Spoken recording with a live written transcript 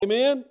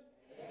Amen?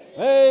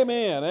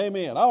 Amen.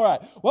 Amen. All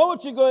right. Why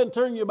don't you go ahead and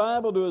turn your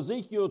Bible to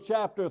Ezekiel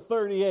chapter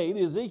 38.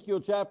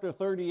 Ezekiel chapter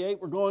 38,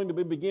 we're going to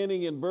be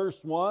beginning in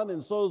verse 1.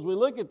 And so as we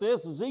look at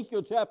this,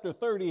 Ezekiel chapter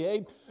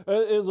 38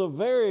 is a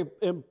very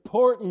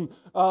important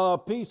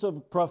piece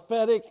of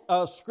prophetic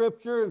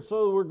scripture. And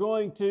so we're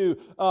going to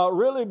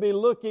really be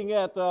looking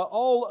at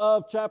all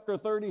of chapter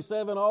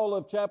 37, all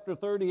of chapter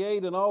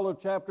 38, and all of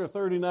chapter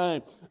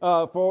 39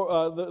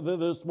 for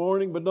this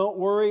morning. But don't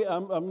worry,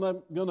 I'm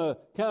not going to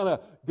kind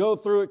of go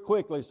through it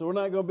quickly, so we're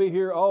not going to be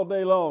here all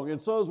day long.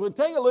 And so as we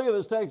take a look at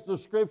this text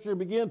of Scripture and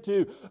begin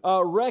to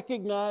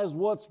recognize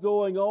what's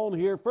going on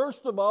here,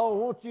 first of all, I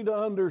want you to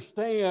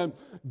understand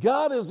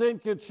God is in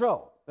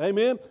control.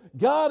 Amen?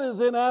 God is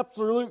in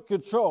absolute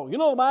control. You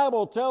know, the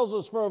Bible tells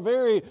us for a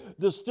very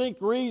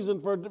distinct reason,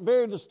 for a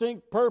very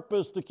distinct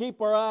purpose, to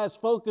keep our eyes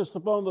focused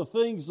upon the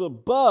things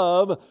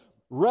above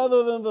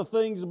rather than the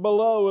things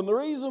below. And the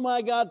reason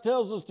why God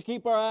tells us to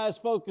keep our eyes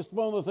focused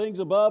upon the things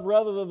above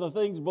rather than the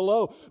things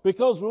below,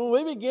 because when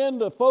we begin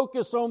to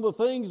focus on the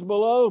things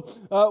below,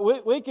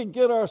 we can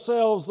get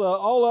ourselves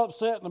all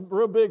upset in a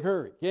real big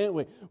hurry, can't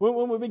we?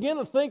 When we begin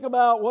to think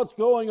about what's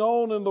going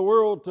on in the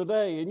world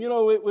today, and you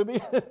know,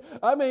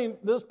 I mean,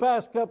 this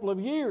past couple of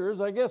years,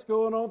 I guess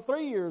going on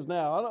 3 years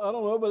now, I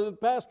don't know, but the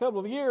past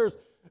couple of years,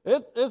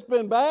 it's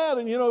been bad.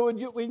 And you know,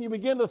 when you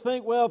begin to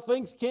think, well,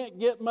 things can't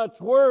get much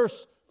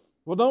worse,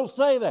 well, don't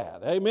say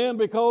that, amen,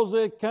 because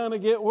they kind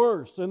of get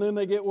worse, and then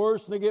they get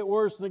worse, and they get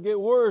worse, and they get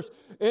worse,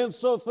 and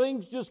so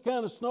things just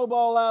kind of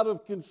snowball out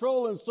of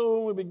control. And so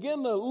when we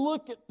begin to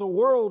look at the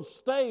world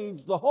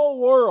stage, the whole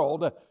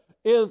world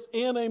is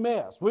in a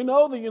mess. We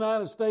know the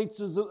United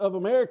States of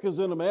America is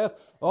in a mess.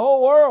 The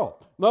whole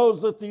world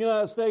knows that the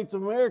United States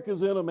of America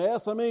is in a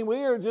mess. I mean,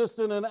 we are just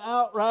in an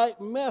outright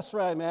mess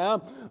right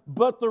now.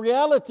 But the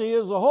reality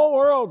is the whole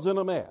world's in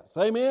a mess.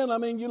 Amen? I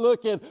mean, you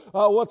look at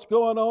what's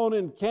going on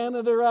in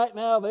Canada right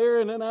now. They're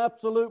in an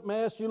absolute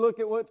mess. You look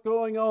at what's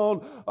going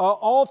on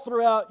all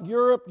throughout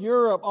Europe.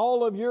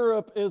 All of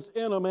Europe is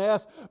in a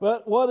mess.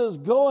 But what is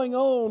going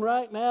on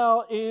right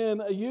now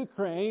in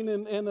Ukraine,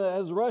 and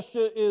as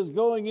Russia is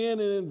going in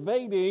and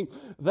invading,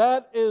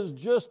 that is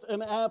just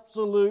an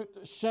absolute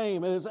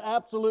shame. It is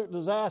absolute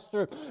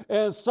disaster,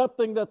 and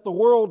something that the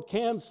world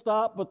can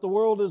stop, but the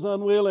world is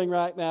unwilling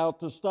right now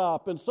to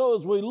stop. And so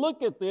as we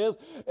look at this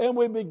and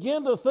we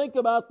begin to think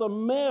about the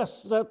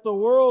mess that the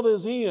world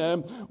is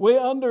in, we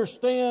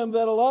understand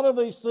that a lot of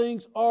these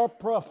things are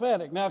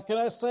prophetic. Now, can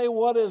I say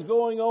what is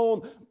going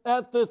on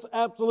at this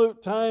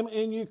absolute time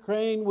in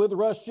Ukraine with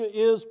Russia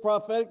is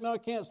prophetic? No, I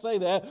can't say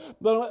that,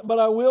 but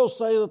I will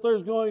say that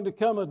there's going to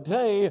come a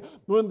day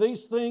when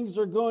these things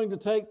are going to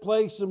take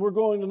place, and we're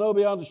going to know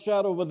beyond a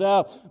shadow of a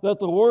doubt that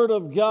the Word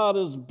of God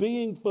is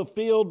being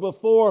fulfilled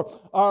before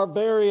our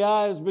very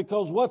eyes,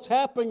 because what's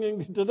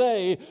happening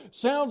today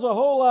sounds a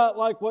whole lot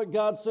like what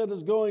God said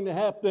is going to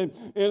happen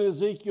in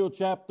Ezekiel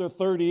chapter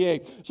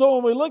 38. So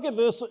when we look at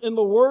this in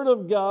the Word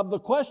of God, the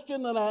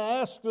question that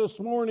I ask this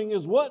morning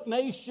is, what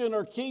nation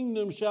or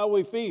kingdom shall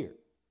we fear?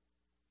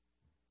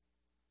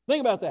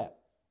 Think about that.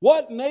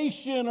 What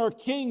nation or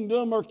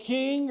kingdom or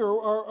king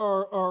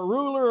or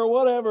ruler or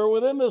whatever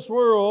within this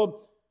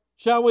world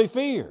shall we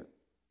fear?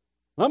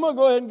 I'm going to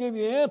go ahead and give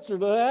you an answer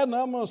to that, and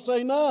I'm going to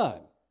say none.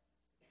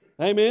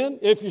 Amen?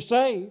 If you're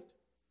saved.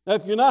 Now,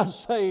 if you're not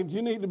saved,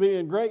 you need to be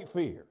in great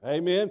fear.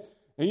 Amen?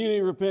 And you need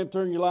to repent,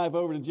 turn your life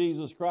over to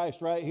Jesus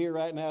Christ right here,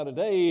 right now,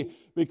 today,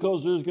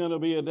 because there's going to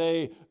be a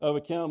day of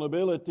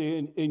accountability,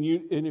 and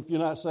if you're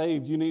not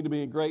saved, you need to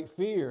be in great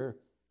fear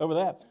over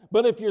that.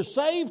 But if you're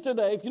saved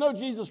today, if you know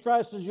Jesus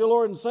Christ is your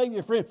Lord and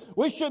Savior, friend,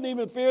 we shouldn't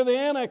even fear the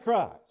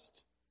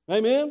Antichrist.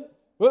 Amen?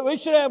 We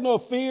should have no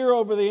fear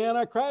over the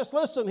Antichrist.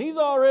 Listen, he's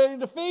already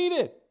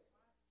defeated.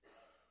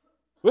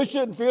 We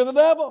shouldn't fear the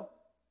devil.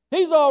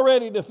 He's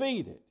already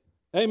defeated.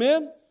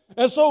 Amen?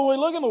 And so when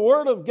we look at the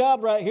Word of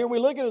God right here, we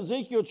look at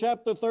Ezekiel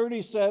chapter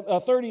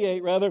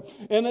 38,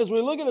 and as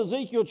we look at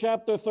Ezekiel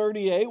chapter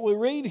 38, we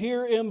read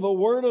here in the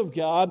Word of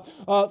God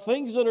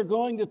things that are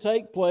going to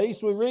take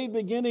place. We read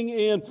beginning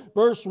in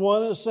verse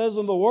 1, it says,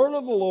 "And the word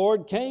of the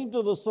Lord came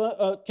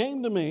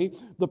to me,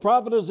 the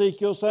prophet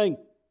Ezekiel, saying,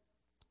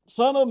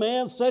 Son of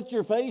man, set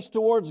your face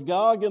towards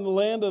Gog in the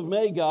land of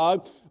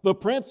Magog, the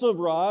prince of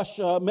Rosh,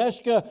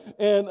 Meshech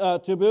and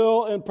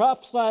Tubal, and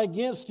prophesy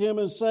against him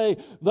and say,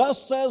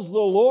 Thus says the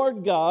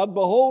Lord God,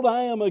 Behold,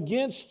 I am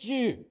against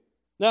you."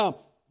 Now,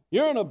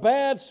 you're in a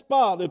bad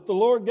spot if the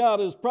Lord God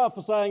is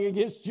prophesying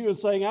against you and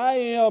saying, I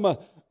am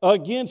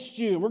against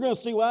you. And we're going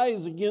to see why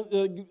he's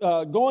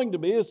going to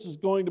be. This is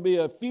going to be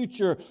a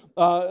future.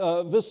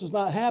 This has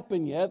not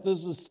happened yet.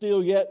 This is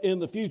still yet in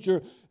the future.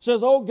 It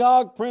says, "O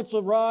Gog, prince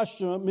of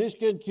Rosh,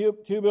 Meshech,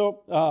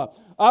 Tubal,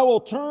 I will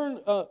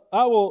turn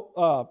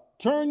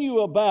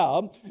you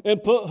about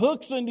and put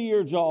hooks into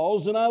your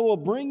jaws, and I will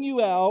bring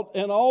you out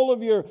and all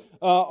of your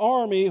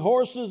army,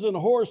 horses and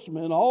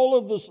horsemen, all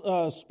of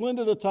the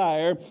splendid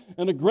attire,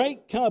 and a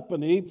great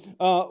company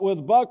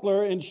with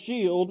buckler and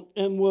shield,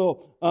 and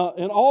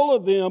all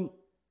of them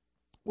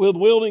with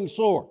wielding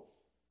sword.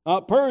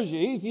 Persia,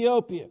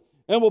 Ethiopia,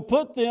 and will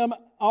put them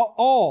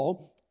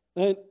all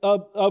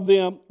of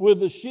them with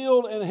the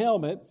shield and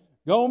helmet,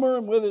 Gomer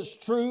and with its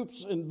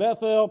troops, and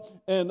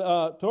Bethel and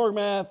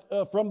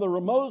Tormath from the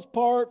remotest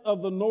part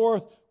of the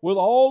north with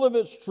all of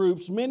its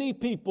troops, many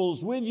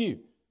peoples with you.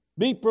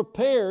 Be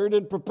prepared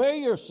and prepare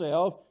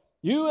yourself,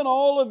 you and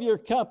all of your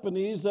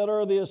companies that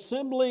are the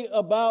assembly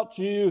about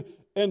you,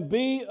 and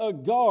be a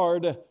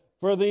guard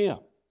for them.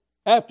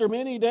 After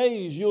many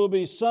days you will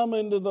be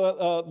summoned to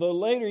the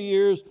later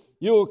years.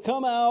 You will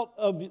come out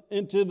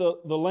into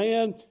the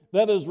land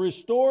that is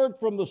restored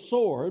from the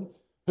sword,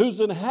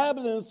 whose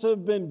inhabitants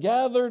have been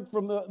gathered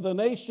from the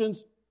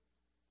nations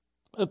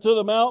to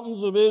the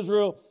mountains of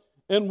Israel,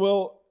 and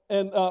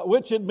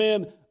which had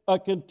been a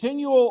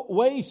continual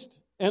waste,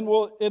 and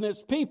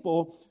its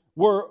people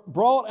were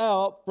brought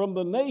out from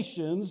the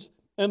nations,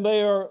 and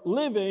they are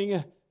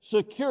living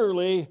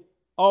securely,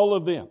 all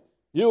of them.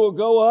 You will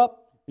go up,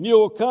 and you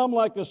will come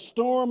like a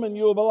storm, and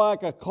you will be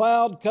like a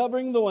cloud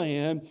covering the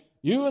land,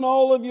 you and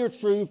all of your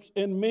troops,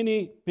 and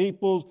many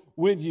peoples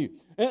with you.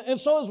 And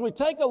so as we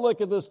take a look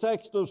at this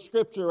text of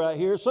Scripture right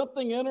here,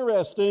 something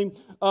interesting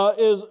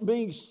is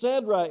being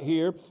said right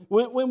here.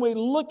 When we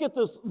look at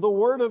the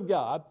Word of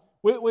God,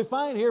 we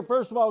find here,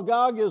 first of all,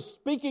 God is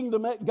speaking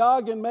to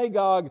Gog and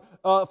Magog,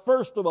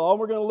 first of all.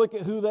 We're going to look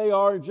at who they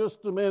are in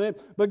just a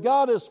minute. But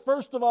God is,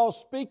 first of all,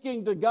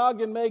 speaking to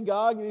Gog and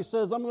Magog, and He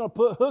says, I'm going to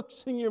put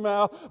hooks in your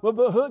mouth, I'm going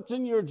to put hooks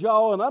in your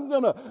jaw, and I'm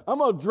going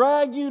to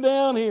drag you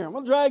down here. I'm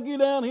going to drag you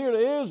down here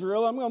to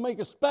Israel. I'm going to make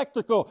a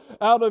spectacle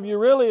out of you,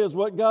 really, is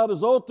what God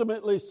is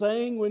ultimately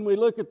saying when we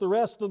look at the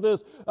rest of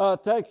this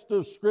text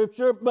of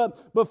Scripture.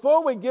 But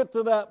before we get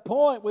to that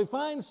point, we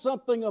find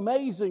something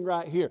amazing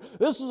right here.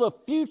 This is a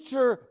future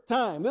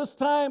time. This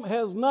time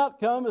has not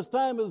come. This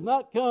time has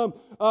not come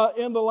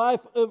in the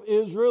life of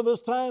Israel.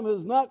 This time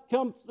has not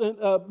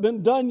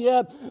been done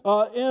yet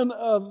in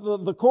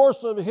the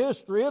course of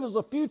history. It is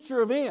a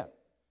future event.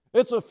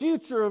 It's a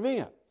future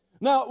event.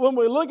 Now, when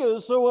we look at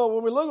this,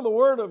 when we look at the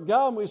Word of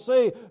God and we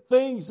say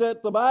things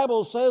that the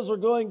Bible says are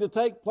going to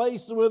take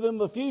place within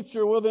the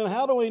future, well, then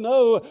how do we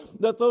know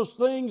that those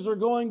things are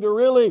going to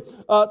really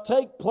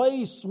take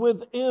place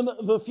within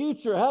the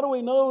future? How do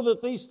we know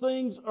that these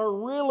things are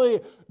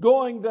really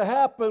going to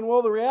happen?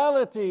 Well, the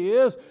reality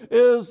is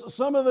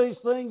some of these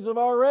things have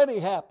already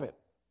happened.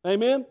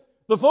 Amen?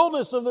 The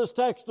fullness of this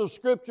text of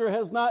Scripture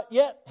has not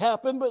yet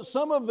happened, but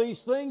some of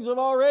these things have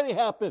already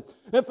happened.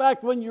 In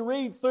fact, when you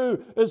read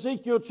through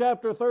Ezekiel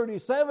chapter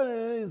 37,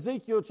 and in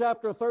Ezekiel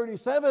chapter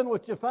 37,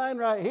 what you find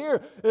right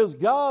here is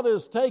God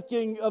is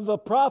taking the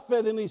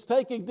prophet and He's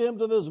taking them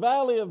to this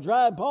valley of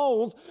dry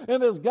bones.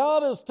 And as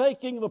God is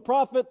taking the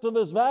prophet to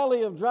this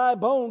valley of dry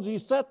bones, He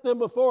set them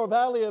before a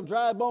valley of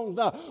dry bones.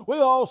 Now, we've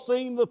all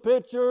seen the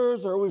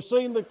pictures, or we've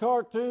seen the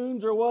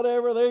cartoons, or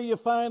whatever. There you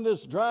find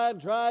this dry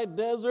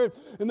desert,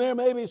 and there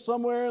maybe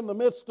somewhere in the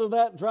midst of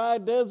that dry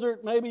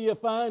desert, maybe you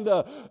find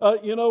one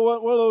of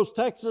those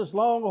Texas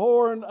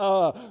Longhorn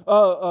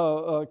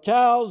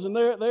cows, and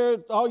there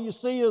all you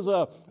see is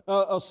a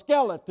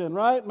skeleton,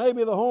 right?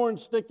 Maybe the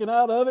horn's sticking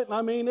out of it.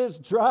 I mean, it's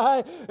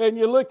dry, and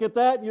you look at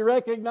that and you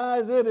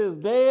recognize it is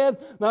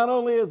dead. Not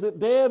only is it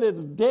dead,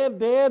 it's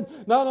dead.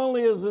 Not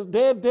only is it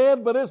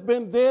dead, but it's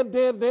been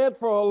dead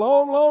for a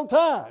long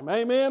time.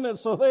 Amen? And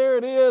so there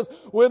it is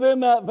within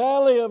that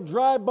valley of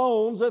dry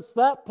bones. It's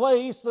that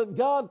place that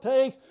God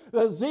takes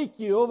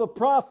Ezekiel, the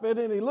prophet,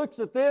 and He looks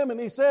at them and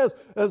He says,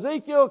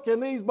 Ezekiel, can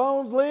these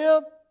bones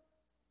live?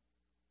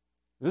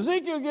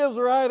 Ezekiel gives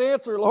the right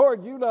answer,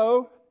 Lord, you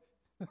know.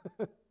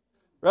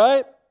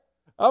 Right?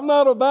 I'm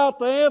not about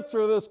to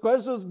answer this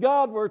question. This is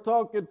God we're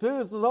talking to.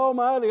 This is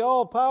Almighty,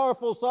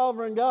 all-powerful,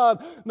 sovereign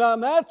God. Now,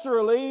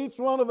 naturally, each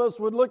one of us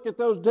would look at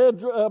those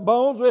dead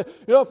bones.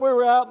 If we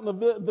were out in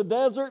the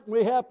desert and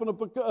we happened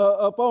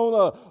upon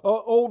an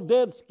old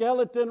dead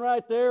skeleton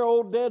right there,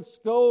 old dead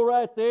skull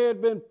right there,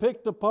 had been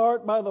picked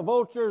apart by the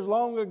vultures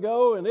long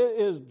ago, and it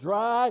is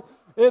dry.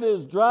 It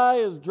is dry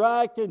as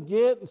dry can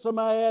get. And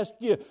somebody asks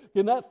you,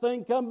 can that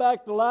thing come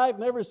back to life?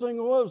 And every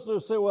single one of us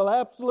will say, well,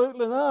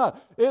 absolutely not.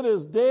 It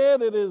is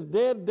dead. It is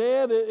dead.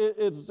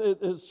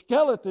 It's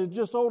skeleton,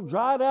 just old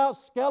dried out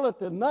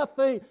skeleton.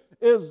 Nothing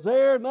is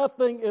there.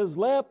 Nothing is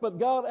left. But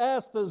God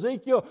asked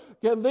Ezekiel,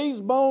 can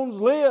these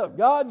bones live?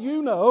 God,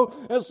 you know.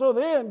 And so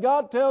then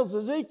God tells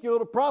Ezekiel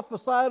to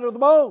prophesy to the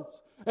bones.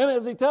 And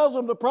as He tells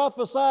them to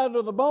prophesy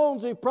to the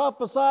bones, He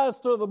prophesies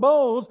to the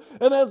bones.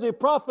 And as He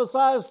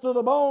prophesies to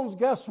the bones,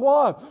 guess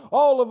what?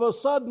 All of a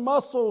sudden,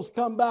 muscles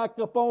come back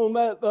upon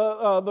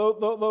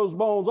those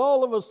bones.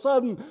 All of a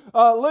sudden,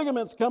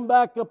 ligaments come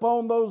back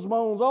upon those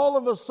bones. All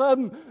of a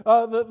sudden,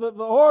 the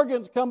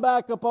organs come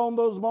back upon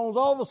those bones.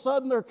 All of a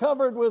sudden, they're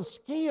covered with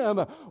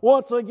skin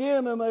once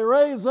again, and they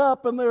raise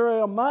up, and they're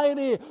a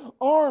mighty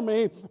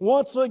army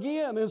once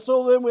again. And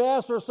so then we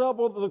ask ourselves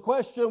the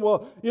question,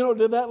 well,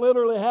 did that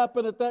literally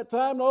happen at that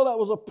time? No, that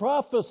was a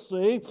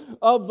prophecy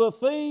of the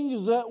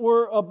things that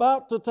were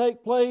about to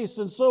take place.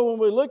 And so when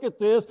we look at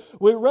this,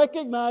 we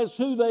recognize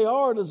who they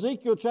are. In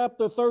Ezekiel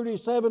chapter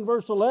 37,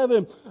 verse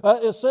 11,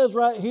 it says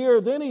right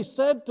here, "Then he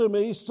said to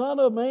me, Son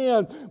of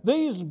man,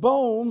 these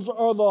bones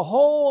are the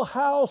whole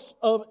house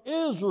of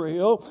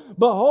Israel.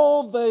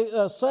 Behold,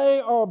 they say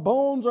our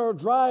bones are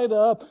dried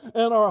up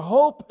and our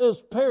hope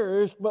is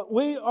perished, but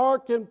we are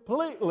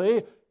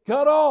completely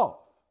cut off."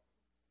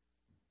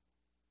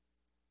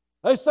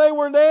 They say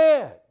we're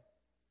dead.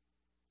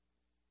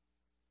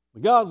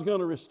 But God's going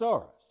to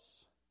restore us.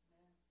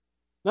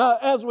 Now,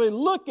 as we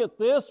look at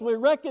this, we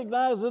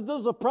recognize that this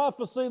is a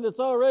prophecy that's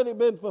already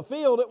been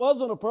fulfilled. It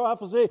wasn't a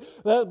prophecy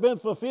that had been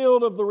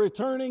fulfilled of the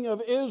returning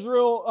of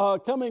Israel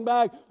coming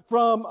back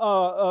from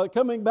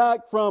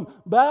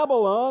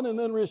Babylon and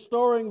then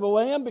restoring the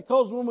land.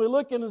 Because when we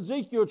look in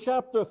Ezekiel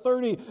chapter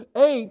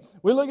 38,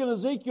 we look in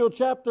Ezekiel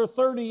chapter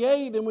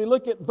 38 and we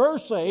look at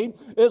verse 8.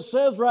 It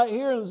says right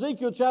here in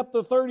Ezekiel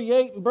chapter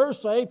 38 and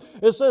verse 8,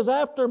 it says,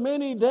 "After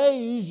many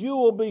days you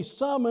will be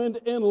summoned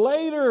in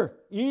later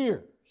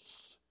years."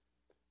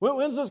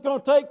 When's this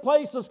going to take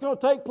place? It's going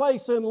to take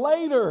place in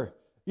later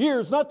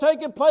years. Not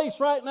taking place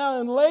right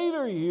now. In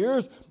later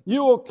years,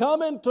 you will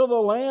come into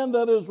the land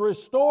that is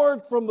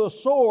restored from the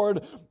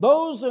sword,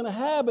 those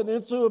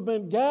inhabitants who have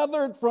been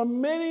gathered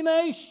from many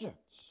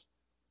nations.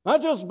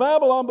 Not just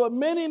Babylon, but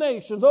many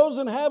nations. Those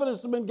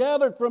inhabitants have been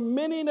gathered from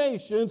many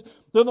nations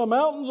to the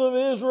mountains of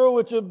Israel,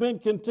 which have been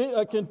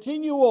a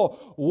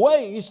continual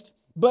waste.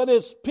 But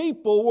its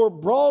people were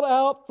brought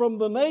out from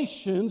the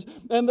nations,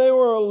 and they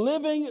were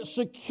living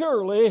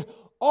securely,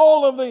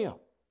 all of them.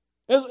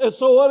 And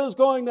so what is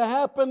going to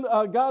happen?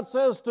 God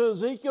says to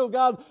Ezekiel,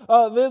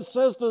 this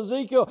says to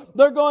Ezekiel,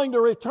 they're going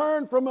to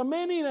return from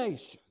many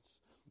nations.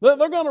 They're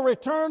going to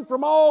return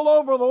from all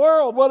over the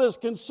world. What is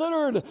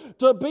considered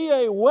to be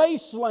a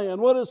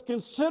wasteland, what is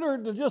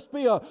considered to just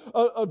be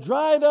a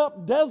dried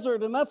up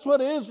desert. And that's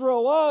what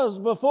Israel was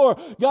before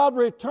God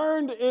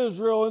returned to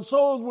Israel. And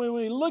so when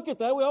we look at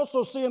that, we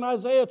also see in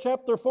Isaiah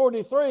chapter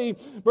 43,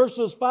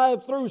 verses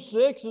 5 through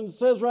 6, and it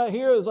says right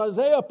here, as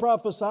Isaiah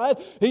prophesied,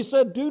 he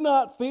said, "Do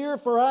not fear,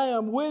 for I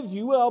am with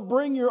you. I'll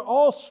bring your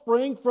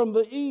offspring from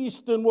the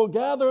east and will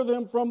gather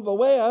them from the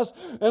west.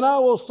 And I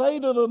will say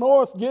to the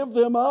north, give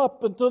them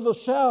up, and to the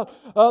south,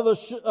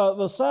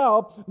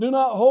 do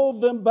not hold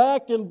them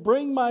back, and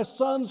bring my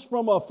sons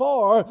from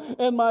afar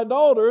and my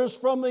daughters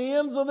from the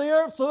ends of the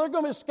earth." So they're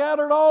going to be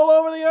scattered all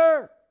over the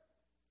earth.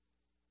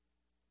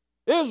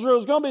 Israel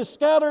is going to be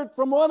scattered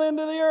from one end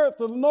of the earth,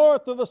 to the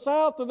north, to the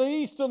south, to the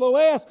east, to the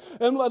west.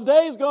 And the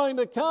day is going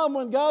to come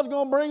when God's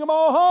going to bring them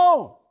all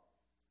home.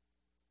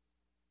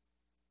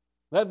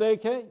 That day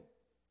came.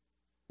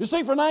 You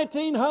see, for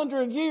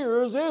 1900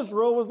 years,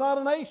 Israel was not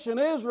a nation.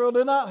 Israel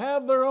did not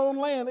have their own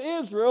land.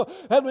 Israel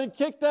had been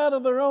kicked out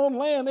of their own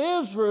land.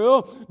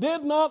 Israel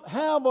did not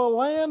have a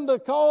land to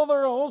call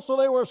their own, so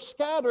they were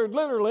scattered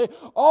literally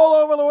all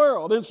over the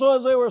world. And so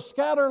as they were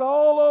scattered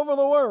all over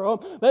the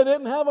world, they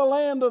didn't have a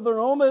land of their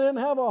own. They didn't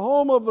have a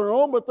home of their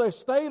own, but they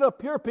stayed a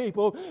pure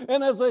people.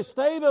 And as they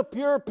stayed a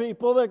pure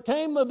people, there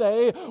came the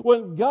day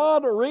when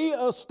God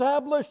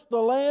reestablished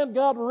the land.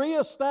 God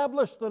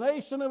reestablished the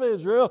nation of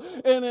Israel.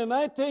 And in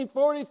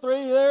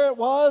 1943, there it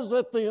was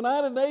that the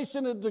United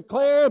Nations had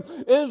declared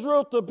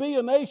Israel to be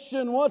a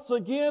nation once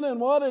again. And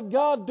what did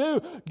God do?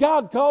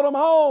 God called them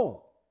home.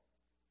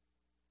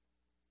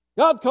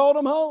 God called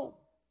them home.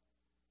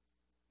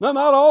 Now,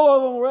 not all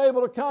of them were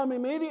able to come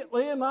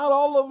immediately, and not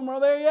all of them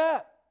are there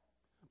yet.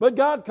 But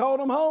God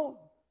called them home.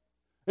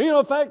 You know,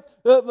 in fact,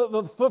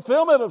 the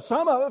fulfillment of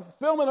some of it,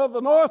 fulfillment of the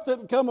North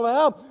didn't come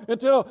about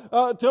until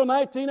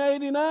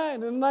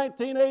 1989. In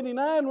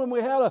 1989, when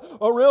we had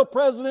a real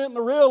president and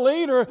a real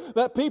leader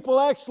that people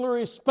actually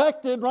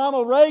respected,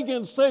 Ronald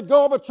Reagan said,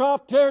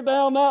 "Gorbachev, tear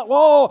down that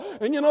wall."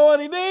 And you know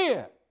what he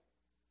did?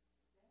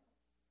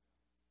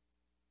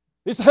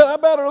 He said, "I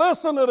better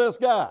listen to this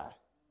guy.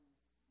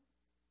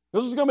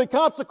 There's going to be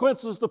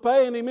consequences to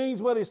pay," and he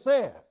means what he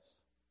says.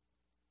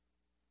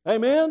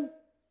 Amen?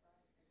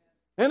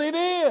 And he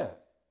did.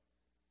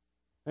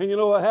 And you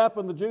know what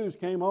happened? The Jews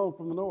came home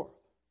from the north.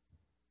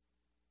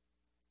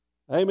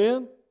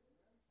 Amen?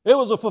 It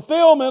was a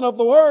fulfillment of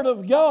the Word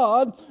of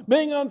God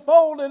being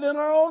unfolded in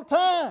our own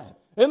time.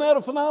 Isn't that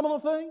a phenomenal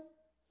thing?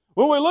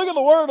 When we look at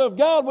the Word of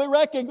God, we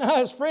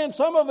recognize, friends,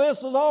 some of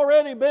this has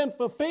already been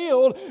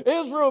fulfilled.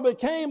 Israel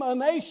became a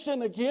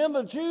nation again.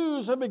 The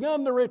Jews have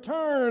begun to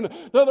return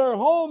to their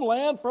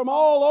homeland from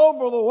all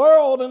over the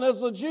world. And as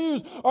the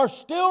Jews are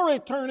still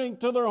returning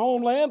to their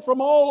homeland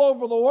from all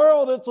over the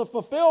world, it's a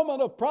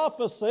fulfillment of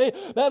prophecy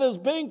that is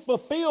being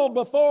fulfilled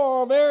before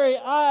our very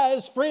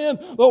eyes. Friend,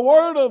 the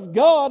Word of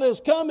God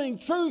is coming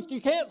truth. You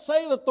can't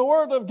say that the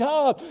Word of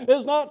God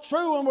is not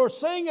true, and we're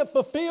seeing it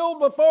fulfilled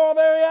before our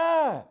very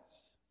eyes.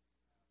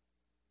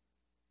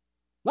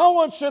 No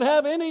one should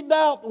have any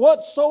doubt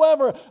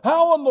whatsoever.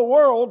 How in the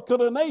world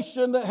could a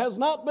nation that has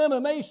not been a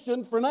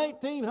nation for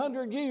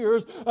 1900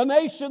 years, a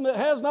nation that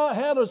has not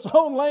had its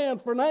own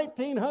land for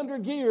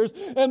 1900 years,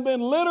 and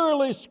been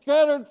literally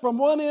scattered from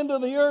one end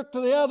of the earth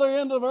to the other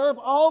end of the earth,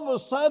 all of a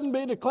sudden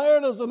be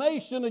declared as a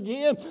nation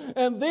again?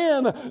 And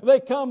then they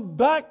come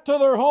back to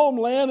their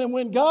homeland, and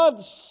when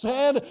God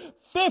said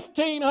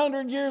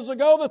 1,500 years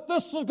ago that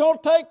this was going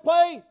to take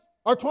place,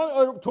 or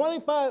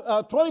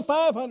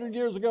 2,500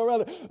 years ago,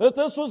 rather, that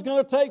this was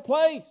going to take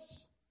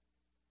place.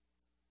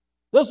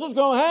 This was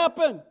going to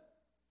happen.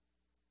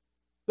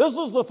 This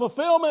was the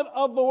fulfillment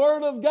of the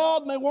Word of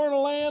God, and they weren't a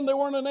land, they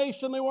weren't a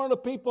nation, they weren't a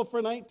people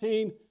for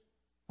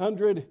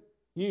 1,900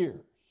 years.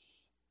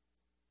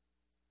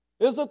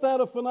 Isn't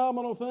that a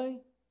phenomenal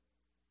thing?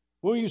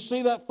 When you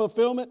see that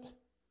fulfillment?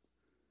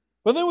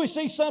 But then we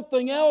see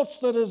something else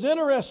that is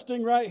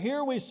interesting right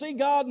here. We see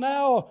God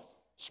now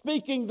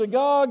speaking to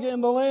Gog in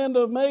the land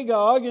of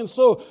Magog. And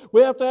so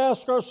we have to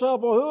ask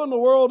ourselves, well, who in the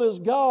world is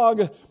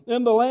Gog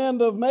in the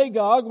land of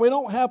Magog? We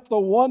don't have to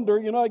wonder.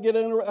 You know, I get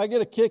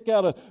a kick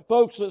out of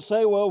folks that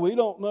say, well, we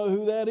don't know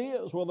who that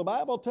is. Well, the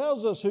Bible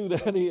tells us who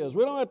that is.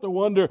 We don't have to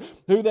wonder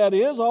who that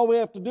is. All we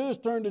have to do is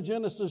turn to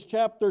Genesis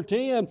chapter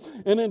 10.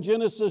 And in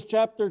Genesis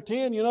chapter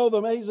 10, you know, the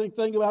amazing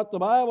thing about the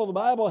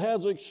Bible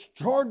has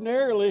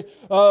extraordinarily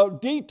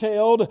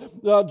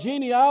detailed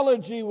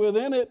genealogy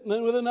within it.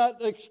 And within that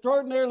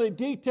extraordinarily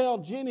detailed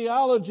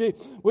genealogy,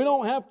 we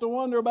don't have to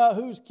wonder about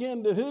who's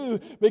kin to who,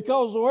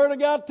 because the Word of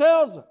God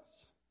tells us.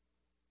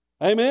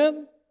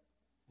 Amen?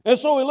 And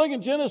so we look at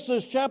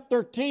Genesis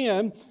chapter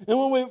 10, and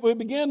when we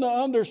begin to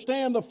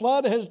understand the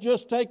flood has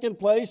just taken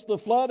place, the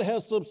flood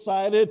has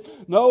subsided,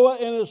 Noah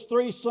and his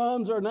 3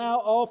 sons are now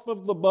off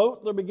of the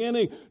boat, they're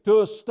beginning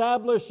to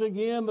establish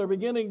again, they're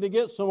beginning to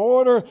get some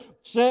order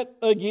set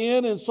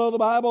again, and so the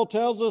Bible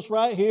tells us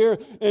right here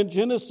in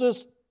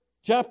Genesis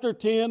chapter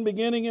 10,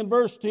 beginning in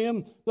verse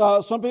 10,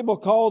 some people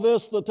call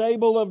this the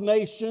table of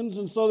nations,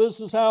 and so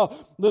this is how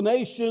the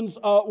nations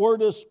were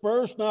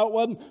dispersed. Now,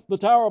 the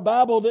Tower of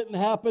Babel didn't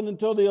happen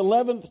until the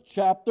 11th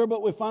chapter,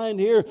 but we find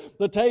here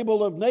the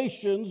table of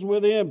nations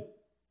within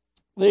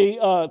the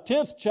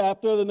 10th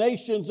chapter, the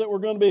nations that were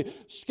going to be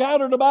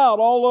scattered about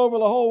all over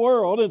the whole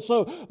world. And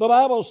so the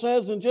Bible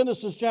says in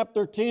Genesis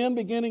chapter 10,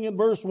 beginning in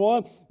verse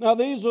 1, now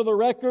these are the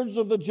records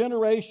of the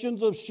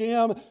generations of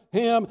Shem,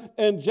 Ham,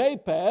 and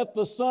Japheth,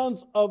 the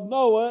sons of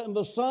Noah, and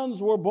the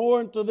sons were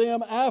born to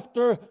them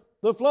after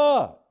the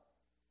flood.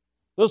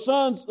 The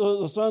sons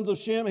of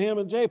Shem, Ham,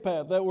 and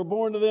Japheth that were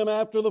born to them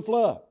after the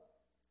flood.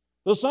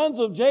 The sons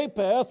of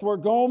Japheth were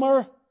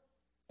Gomer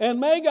and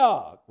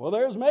Magog. Well,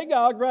 there's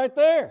Magog right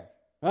there.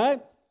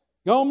 Right?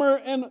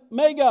 Gomer and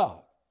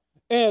Magog,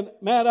 and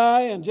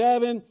Madai and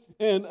Javan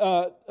and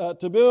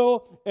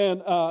Tabeel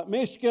and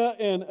Mishka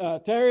and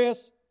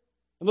Tarius.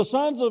 And the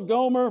sons of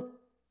Gomer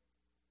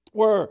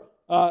were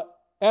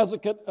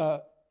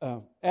Azakanez,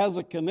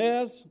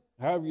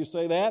 however you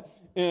say that,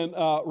 and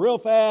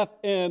Rilphath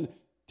and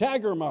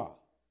Tagarmah.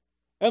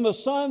 And the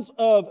sons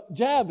of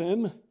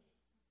Javan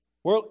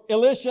were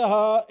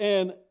Elishah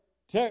and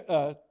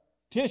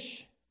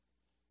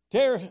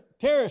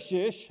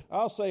Tereshish,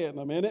 I'll say it in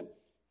a minute,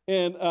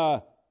 and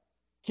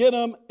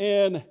Kittim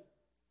and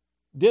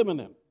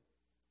Dibbonim.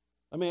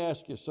 Let me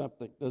ask you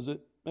something. Does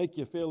it make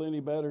you feel any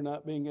better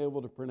not being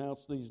able to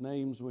pronounce these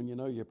names when you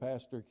know your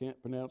pastor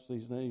can't pronounce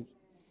these names?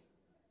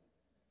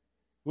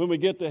 When we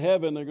get to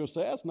heaven, they're going to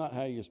say, that's not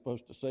how you're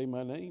supposed to say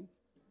my name.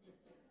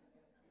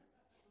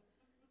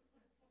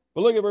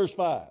 But look at verse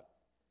 5.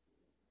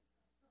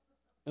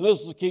 And this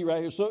is the key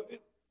right here. So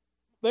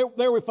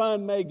there we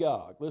find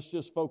Magog. Let's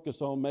just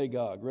focus on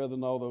Magog rather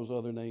than all those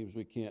other names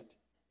we can't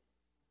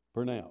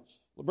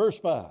pronounce. Verse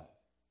 5.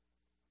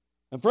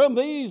 And from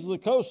these the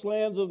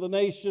coastlands of the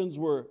nations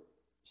were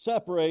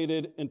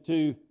separated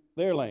into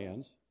their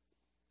lands,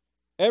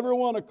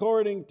 everyone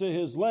according to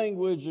his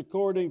language,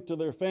 according to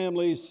their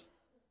families,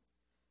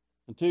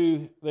 and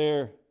to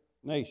their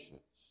nations.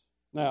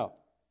 Now,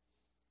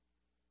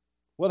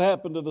 what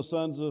happened to the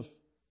sons of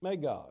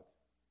Magog?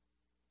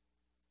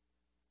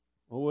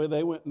 Well,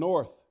 they went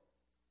north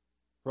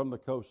from the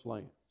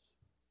coastlands.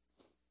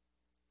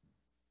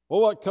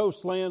 Well, what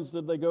coastlands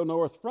did they go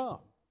north from?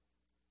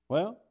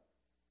 Well,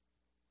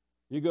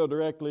 you go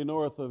directly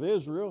north of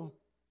Israel,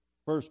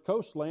 first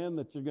coastland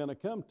that you're going to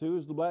come to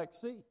is the Black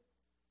Sea.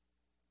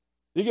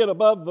 You get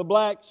above the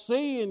Black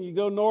Sea and you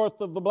go north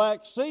of the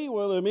Black Sea,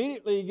 well,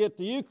 immediately you get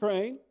to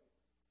Ukraine.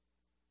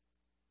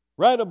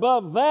 Right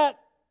above that,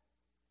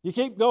 you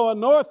keep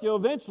going north, you'll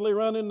eventually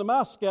run into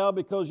Moscow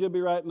because you'll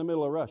be right in the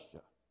middle of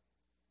Russia.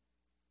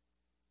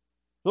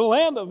 The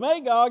land of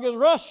Magog is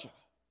Russia.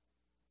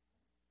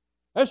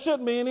 There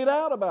shouldn't be any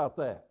doubt about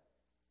that.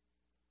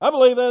 I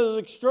believe that is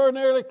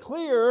extraordinarily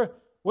clear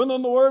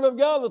within the Word of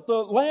God that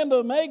the land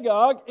of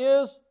Magog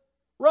is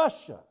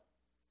Russia.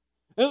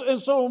 And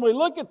so when we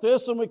look at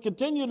this and we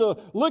continue to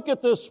look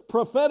at this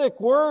prophetic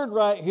word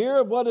right here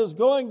of what is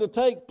going to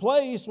take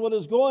place, what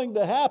is going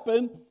to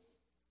happen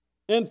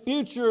in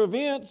future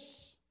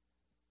events,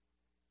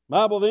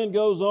 Bible then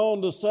goes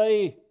on to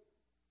say,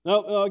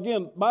 now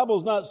again,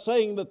 Bible's not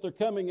saying that they're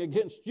coming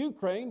against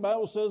Ukraine.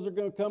 Bible says they're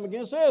going to come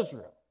against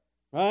Israel,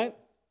 right?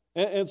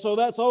 And so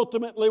that's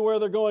ultimately where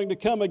they're going to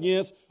come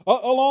against,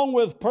 along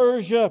with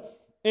Persia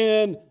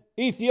and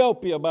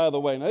Ethiopia, by the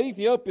way. Now,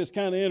 Ethiopia is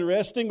kind of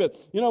interesting, but,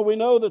 we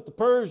know that the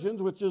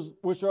Persians,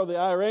 which are the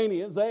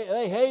Iranians,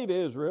 they hate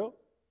Israel.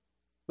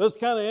 It's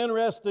kind of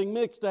interesting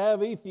mix to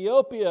have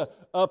Ethiopia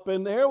up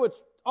in there, which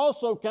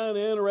also kind of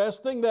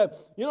interesting that,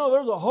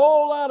 there's a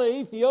whole lot of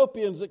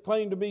Ethiopians that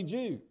claim to be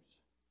Jews.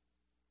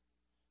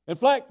 In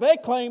fact, they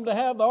claim to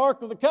have the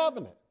Ark of the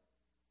Covenant.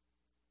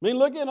 I mean,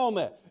 look in on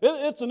that.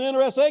 It's an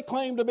interesting, they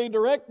claim to be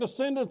direct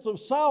descendants of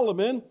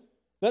Solomon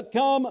that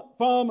come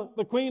from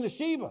the Queen of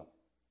Sheba.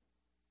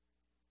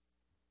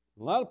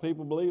 A lot of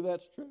people believe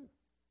that's true.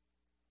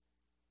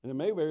 And it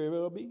may very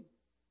well be.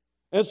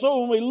 And so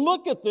when we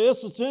look at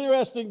this, it's an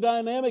interesting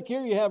dynamic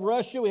here. You have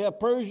Russia, we have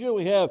Persia,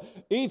 we have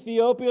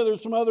Ethiopia.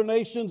 There's some other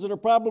nations that are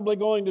probably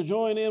going to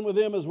join in with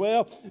them as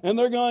well. And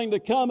they're going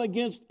to come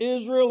against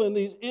Israel in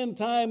these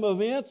end-time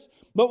events.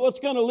 But what's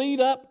going to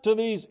lead up to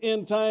these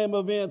end-time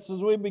events?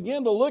 As we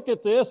begin to look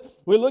at this,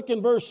 we look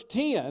in verse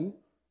 10.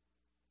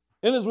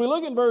 And as we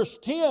look in verse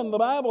 10, the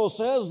Bible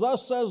says,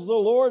 "Thus says the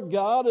Lord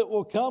God, it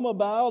will come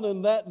about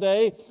in that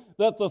day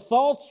that the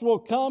thoughts will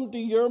come to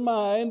your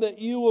mind that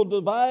you will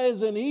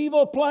devise an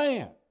evil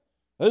plan."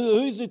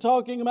 Who's he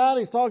talking about?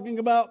 He's talking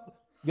about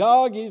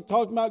Gog. He's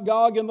talking about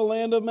Gog in the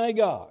land of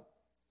Magog.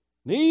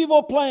 An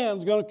evil plan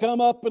is going to come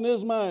up in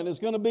his mind. It's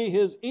going to be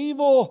his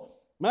evil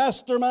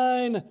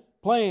mastermind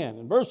plan.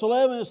 In verse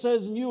 11 it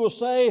says, "And you will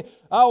say,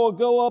 I will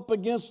go up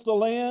against the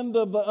land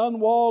of the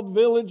unwalled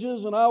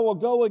villages, and I will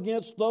go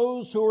against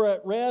those who are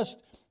at rest,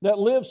 that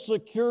live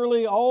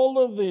securely, all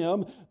of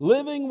them,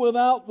 living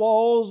without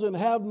walls and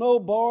have no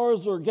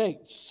bars or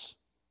gates."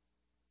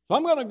 So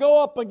I'm going to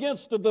go up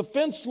against a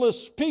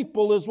defenseless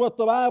people, is what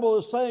the Bible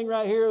is saying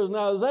right here.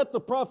 Now, is that the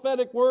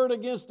prophetic word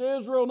against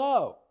Israel?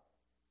 No.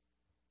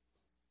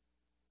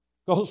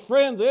 Because,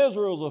 friends,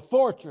 Israel's a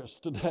fortress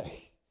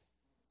today.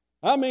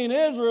 I mean,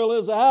 Israel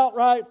is an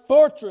outright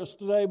fortress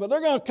today, but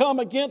they're going to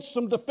come against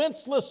some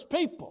defenseless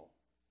people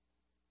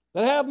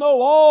that have no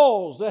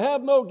walls, that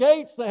have no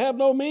gates, that have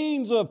no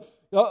means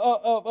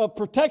of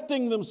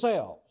protecting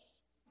themselves.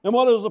 And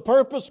what is the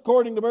purpose?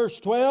 According to verse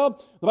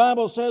 12, the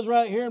Bible says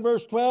right here in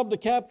verse 12, "To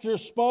capture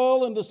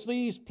spoil and to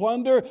seize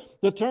plunder,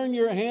 to turn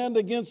your hand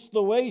against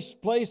the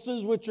waste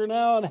places which are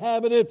now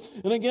inhabited,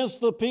 and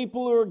against the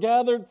people who are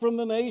gathered from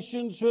the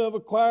nations who have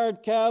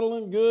acquired cattle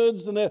and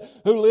goods, and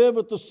who live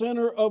at the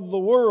center of the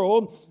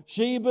world.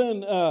 Sheba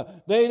and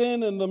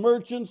Dedan and the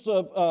merchants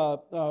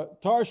of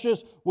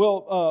Tarshish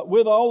will,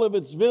 with all of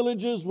its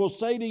villages, will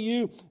say to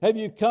you, have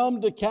you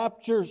come to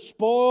capture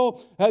spoil?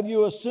 Have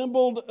you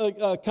assembled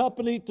a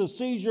company to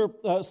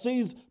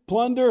seize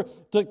plunder,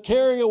 to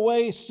carry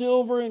away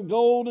silver and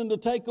gold, and to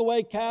take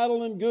away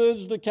cattle and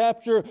goods, to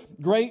capture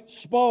great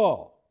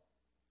spoil?"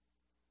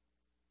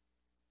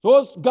 So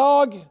what's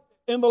Gog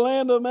in the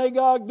land of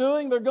Magog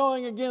doing? They're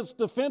going against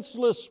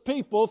defenseless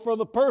people for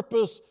the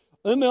purpose,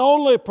 and the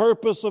only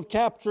purpose, of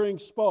capturing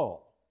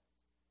spoil.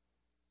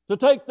 To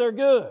take their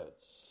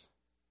goods.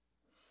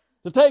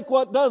 To take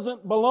what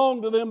doesn't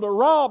belong to them, to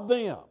rob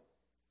them.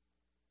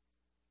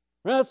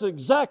 That's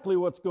exactly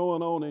what's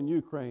going on in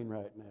Ukraine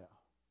right now.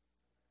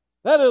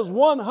 That is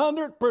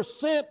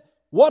 100%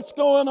 what's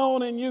going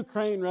on in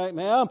Ukraine right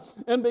now.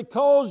 And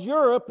because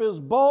Europe is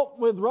bought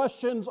with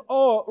Russia's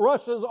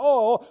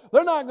oil,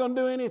 they're not going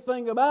to do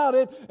anything about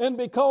it. And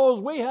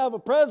because we have a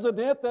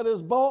president that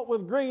is bought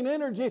with green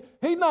energy,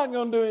 he's not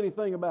going to do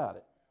anything about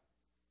it.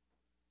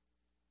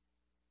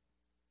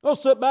 They'll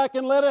sit back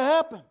and let it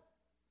happen.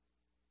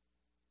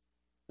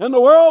 And the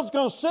world's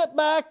going to sit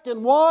back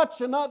and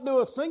watch and not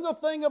do a single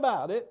thing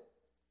about it.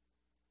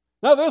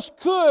 Now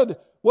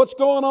what's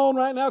going on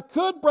right now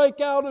could break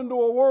out into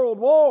a world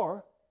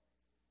war.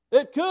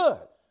 It could.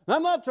 And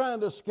I'm not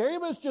trying to scare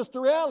you, but it's just a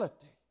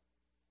reality.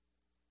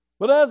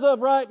 But as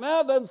of right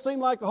now, it doesn't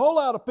seem like a whole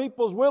lot of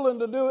people is willing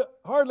to do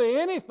hardly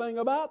anything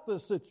about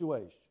this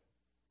situation.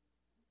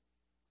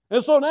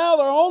 And so now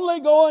they're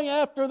only going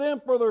after them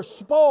for their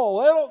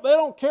spoil. They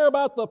don't care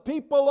about the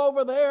people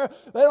over there.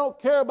 They don't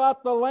care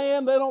about the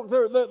land.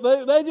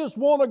 They just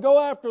want to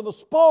go after the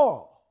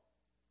spoil.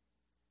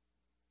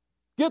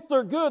 Get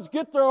their goods,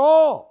 get their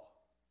all.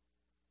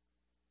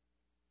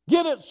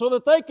 Get it so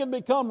that they can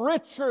become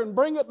richer and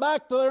bring it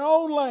back to their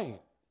own land.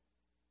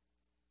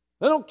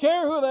 They don't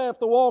care who they have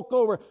to walk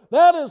over.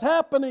 That is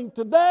happening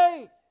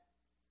today.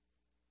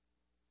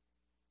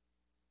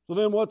 So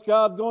then what's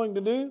God going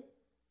to do?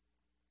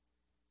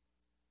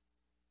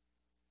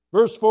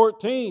 Verse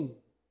 14, the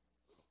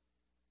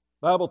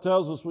Bible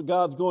tells us what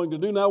God's going to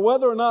do. Now,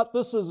 whether or not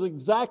this is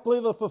exactly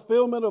the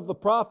fulfillment of the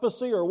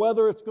prophecy or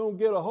whether it's going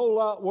to get a whole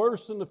lot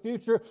worse in the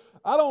future,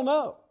 I don't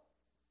know.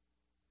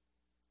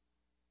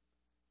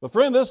 But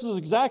friend, this is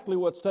exactly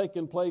what's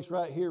taking place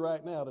right here,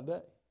 right now,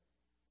 today.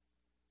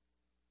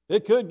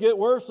 It could get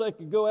worse. They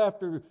could go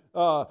after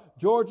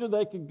Georgia.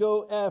 They could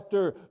go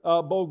after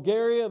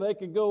Bulgaria. They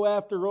could go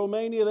after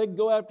Romania. They could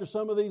go after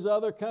some of these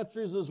other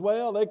countries as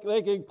well. They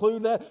could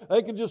include that.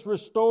 They could just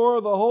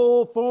restore the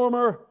whole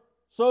former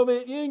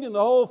Soviet Union, the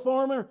whole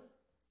former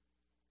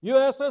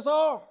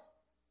USSR.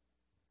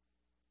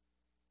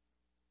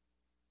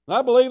 And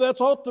I believe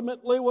that's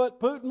ultimately what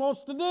Putin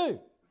wants to do.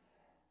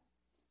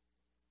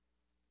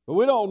 But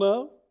we don't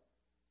know.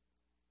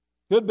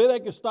 Could be they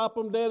could stop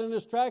him dead in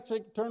his tracks. They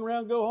could turn around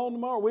and go home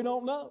tomorrow. We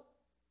don't know.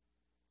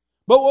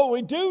 But what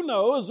we do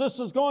know is this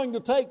is going to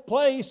take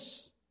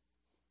place.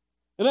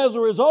 And as a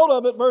result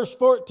of it, verse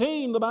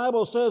 14, the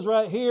Bible says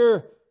right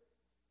here,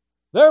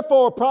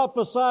 "Therefore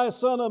prophesy,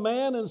 Son of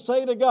man, and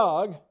say to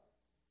Gog,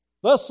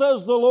 Thus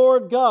says the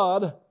Lord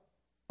God,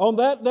 on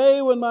that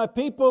day when my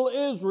people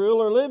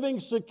Israel are living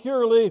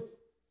securely,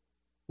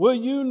 will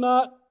you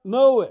not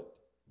know it?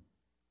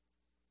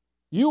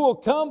 You will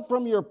come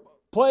from your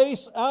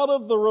place out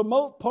of the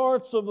remote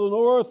parts of the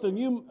north, and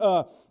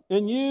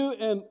you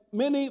and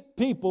many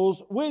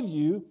peoples with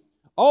you,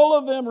 all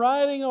of them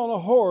riding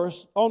on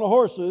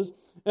horses,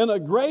 and a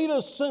great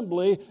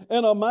assembly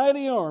and a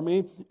mighty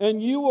army,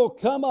 and you will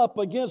come up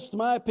against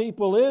my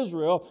people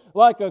Israel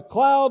like a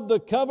cloud to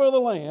cover the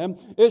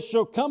land. It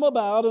shall come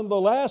about in the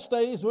last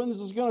days." When is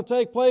this going to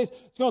take place?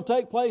 It's going to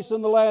take place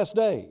in the last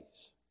days.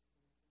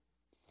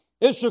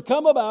 "It shall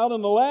come about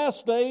in the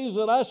last days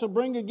that I shall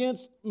bring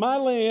against my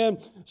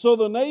land, so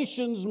the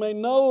nations may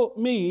know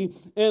me,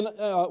 and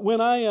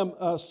when I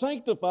am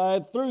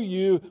sanctified through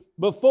you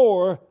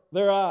before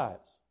their eyes."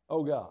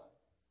 Oh God.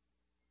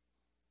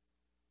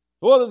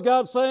 What is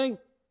God saying?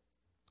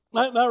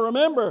 Now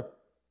remember,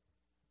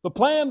 the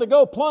plan to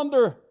go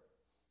plunder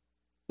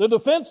the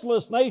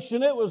defenseless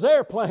nation, it was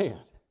their plan.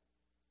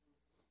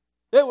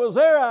 It was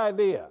their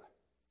idea.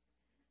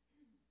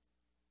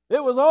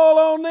 It was all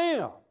on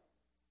them.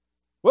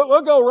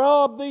 We'll go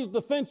rob these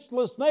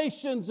defenseless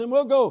nations, and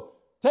we'll go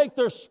take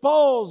their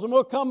spoils, and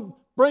we'll come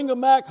bring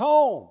them back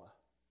home.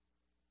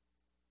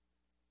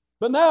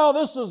 But now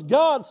this is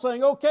God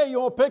saying, okay, you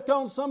want to pick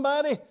on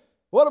somebody?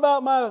 What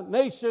about my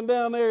nation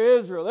down there,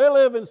 Israel? They're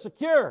living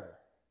secure.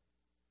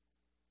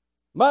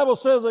 The Bible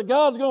says that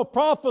God's going to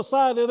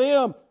prophesy to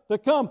them to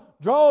come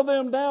draw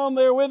them down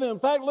there with Him. In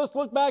fact, let's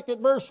look back at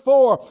verse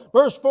 4.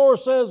 Verse 4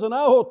 says, "And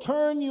I will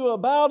turn you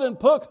about and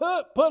put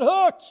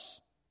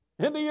hooks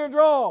into your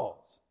jaws."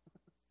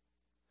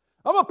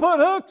 I'm going to put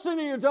hooks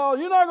into your jaws.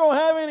 You're not going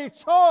to have any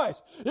choice.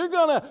 You're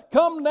going to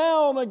come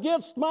down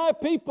against my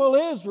people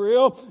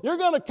Israel. You're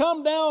going to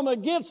come down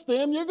against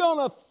them. You're going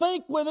to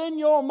think within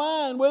your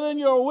mind, within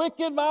your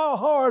wicked, vile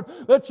heart,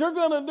 that you're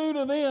going to do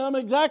to them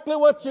exactly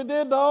what you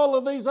did to all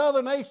of these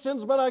other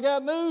nations. But I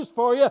got news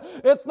for you.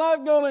 It's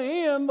not going to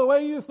end the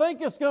way you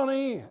think it's going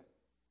to end.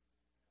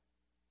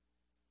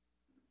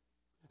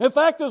 In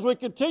fact, as we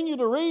continue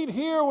to read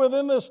here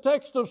within this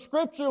text of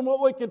Scripture and what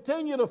we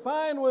continue to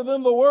find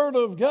within the Word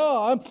of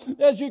God,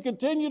 as you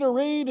continue to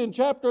read in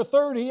chapter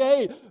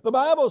 38, the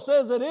Bible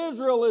says that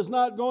Israel is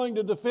not going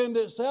to defend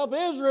itself.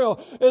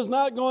 Israel is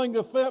not going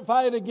to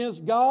fight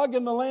against Gog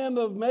in the land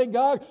of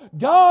Magog.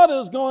 God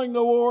is going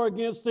to war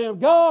against them.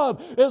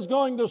 God is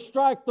going to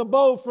strike the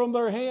bow from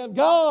their hand.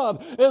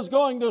 God is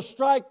going to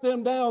strike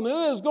them down.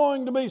 It is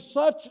going to be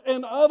such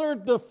an utter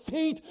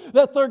defeat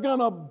that they're going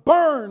to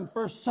burn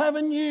for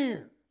 7 years.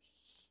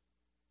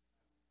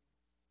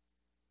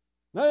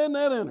 Now, isn't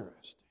that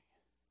interesting?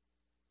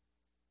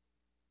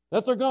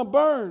 That they're going to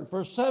burn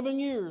for 7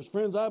 years.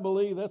 Friends, I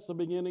believe that's the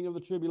beginning of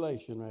the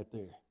tribulation right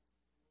there.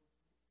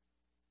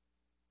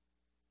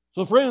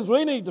 So, friends,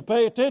 we need to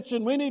pay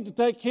attention. We need to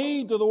take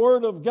heed to the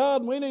Word of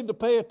God. And we need to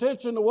pay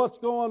attention to what's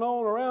going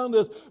on around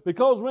us,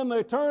 because when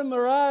they turn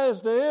their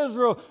eyes to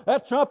Israel,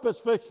 that trumpet's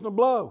fixing to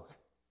blow.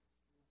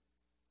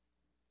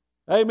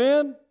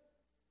 Amen?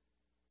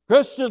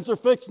 Christians are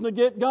fixing to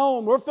get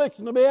gone. We're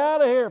fixing to be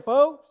out of here,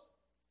 folks.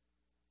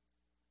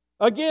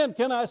 Again,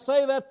 can I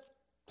say that's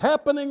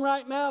happening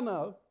right now?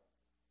 No.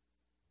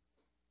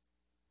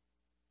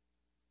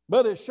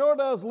 But it sure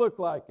does look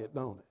like it,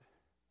 don't it?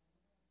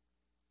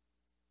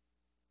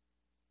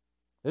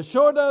 It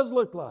sure does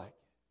look like it.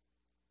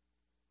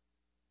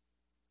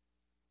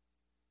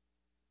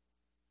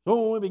 So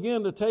when we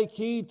begin to take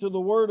heed to the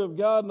Word of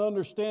God and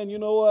understand, you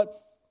know what?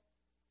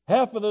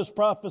 Half of this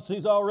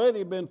prophecy's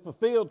already been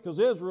fulfilled, because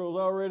Israel's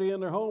already in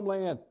their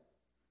homeland.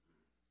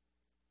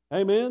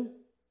 Amen?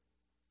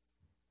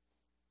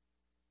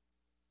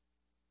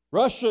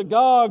 Russia,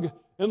 Gog,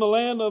 in the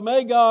land of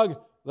Magog,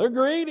 they're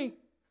greedy.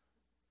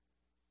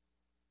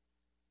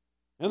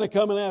 And they're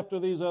coming after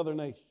these other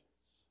nations.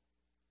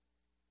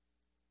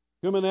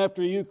 Coming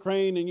after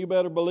Ukraine, and you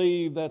better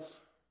believe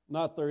that's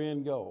not their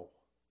end goal.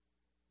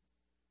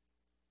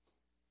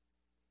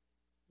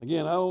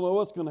 Again, I don't know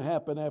what's going to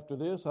happen after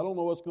this. I don't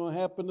know what's going to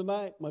happen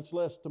tonight, much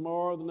less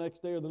tomorrow, the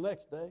next day, or the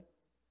next day.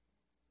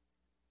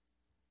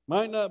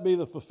 Might not be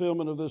the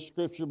fulfillment of this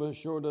scripture, but it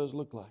sure does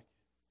look like it.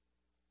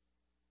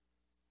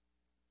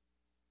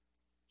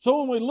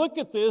 So when we look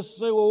at this,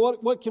 say, well,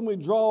 what can we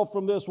draw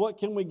from this? What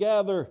can we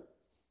gather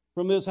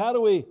from this? How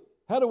do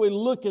How do we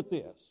look at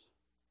this?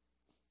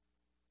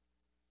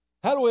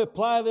 How do we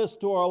apply this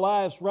to our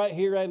lives right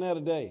here, right now,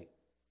 today?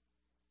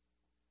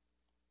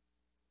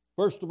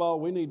 First of all,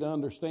 we need to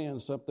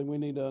understand something. We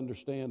need to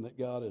understand that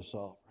God is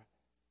sovereign.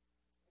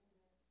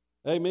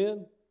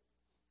 Amen?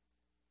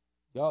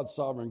 God's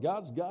sovereign.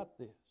 God's got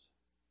this.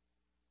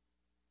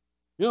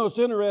 You know, it's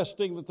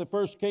interesting that they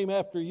first came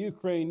after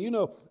Ukraine. You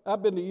know,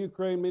 I've been to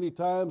Ukraine many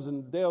times,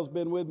 and Dale's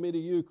been with me to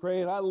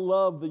Ukraine. I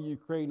love the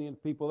Ukrainian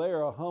people. They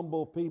are a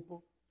humble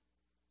people.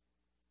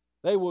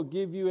 They will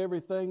give you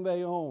everything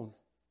they own.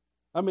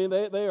 I mean,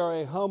 they are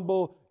a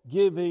humble,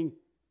 giving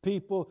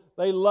people.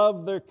 They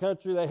love their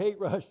country. They hate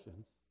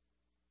Russians.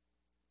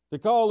 To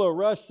call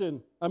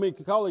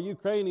a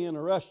Ukrainian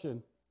a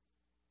Russian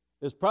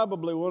is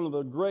probably one of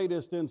the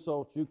greatest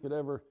insults you could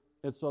ever.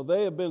 And so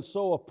they have been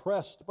so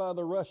oppressed by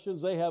the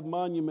Russians. They have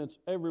monuments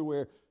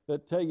everywhere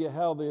that tell you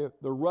how the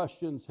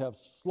Russians have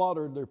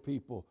slaughtered their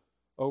people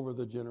over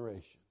the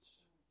generations.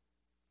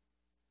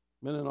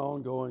 Been an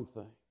ongoing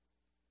thing.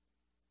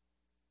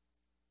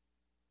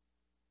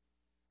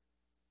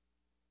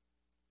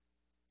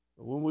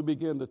 But when we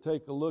begin to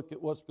take a look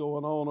at what's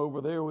going on over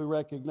there, we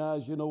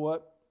recognize, you know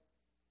what?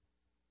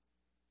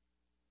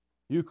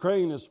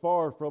 Ukraine is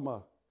far from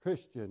a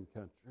Christian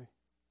country.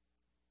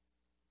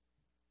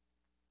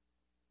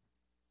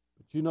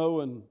 But you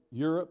know, in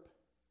Europe,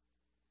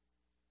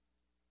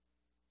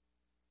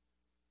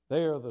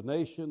 they are the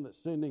nation that's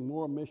sending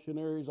more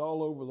missionaries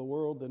all over the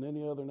world than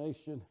any other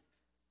nation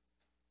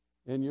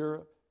in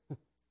Europe.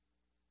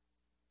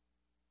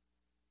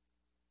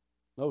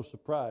 No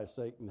surprise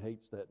Satan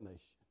hates that nation.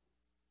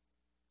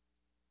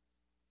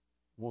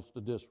 Wants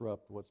to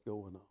disrupt what's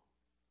going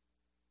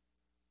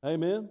on.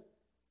 Amen?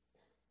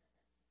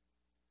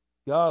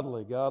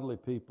 Godly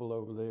people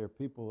over there,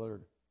 people that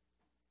are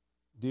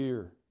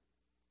dear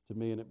to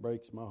me, and it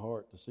breaks my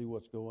heart to see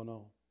what's going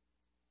on.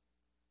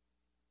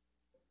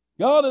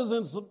 God is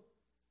in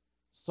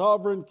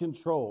sovereign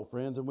control,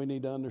 friends, and we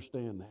need to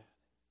understand that.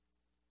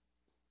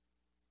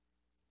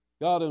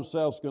 God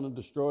himself is going to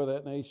destroy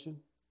that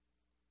nation.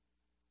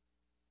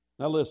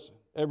 Now listen,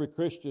 every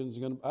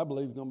Christian I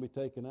believe is going to be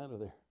taken out of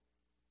there.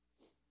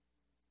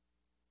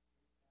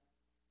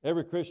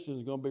 Every Christian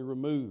is going to be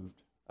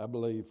removed, I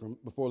believe, from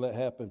before that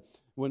happened.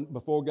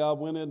 Before God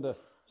went into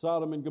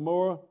Sodom and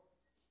Gomorrah,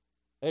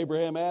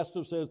 Abraham asked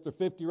him, says, there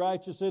 50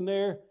 righteous in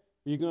there? Are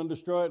you going to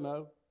destroy it?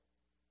 No.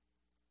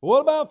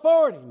 What about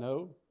 40?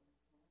 No.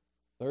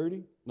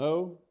 30?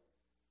 No.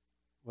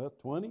 Well,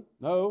 20?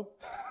 No.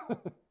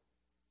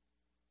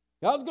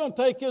 God's going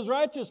to take his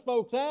righteous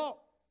folks out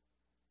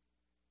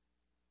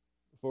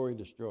before he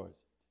destroys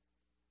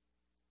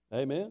it.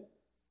 Amen?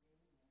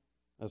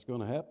 That's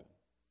going to happen.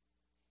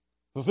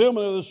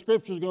 Fulfillment of the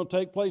Scripture is going to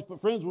take place.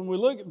 But friends, when we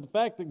look at the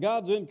fact that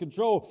God's in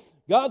control,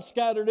 God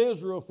scattered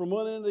Israel from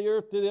one end of the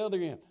earth to the other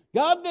end.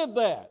 God did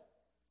that.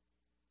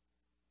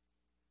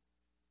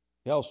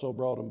 He also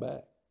brought them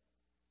back.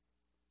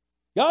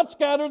 God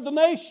scattered the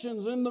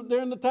nations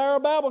during the Tower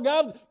of Babel.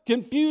 God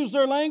confused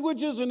their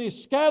languages and He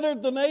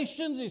scattered the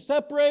nations. He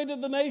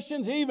separated the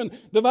nations. He even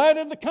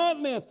divided the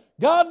continents.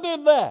 God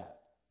did that.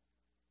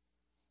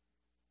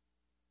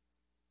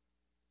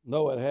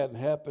 No, it hadn't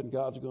happened.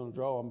 God's going to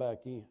draw them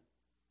back in.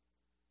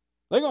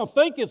 They're going to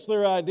think it's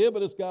their idea,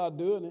 but it's God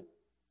doing it.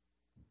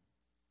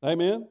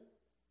 Amen?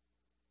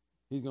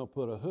 He's going to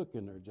put a hook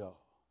in their jaw.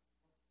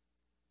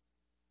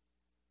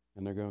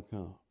 And they're going to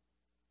come.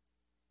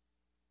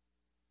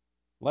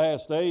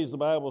 Last days, the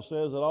Bible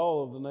says that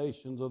all of the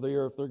nations of the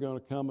earth, they're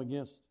going to come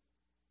against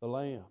the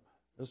Lamb.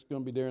 This is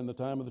going to be during the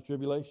time of the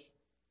tribulation.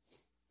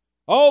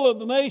 All of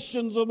the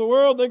nations of the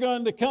world, they're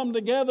going to come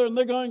together and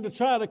they're going to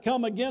try to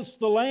come against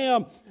the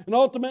Lamb. And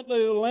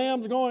ultimately the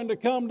Lamb's going to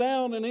come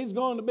down and He's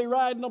going to be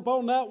riding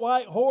upon that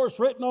white horse.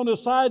 Written on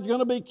His side is going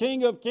to be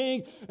King of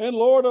Kings and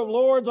Lord of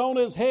Lords. On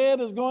His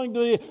head is going to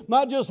be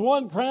not just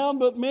one crown,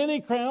 but many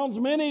crowns.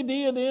 Many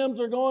diadems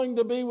are going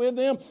to be with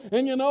Him.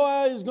 And you know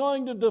how He's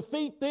going to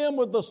defeat them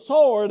with the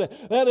sword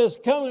that is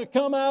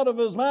come out of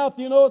His mouth.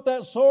 You know what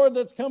that sword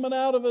that's coming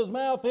out of His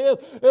mouth is?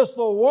 It's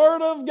the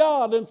Word of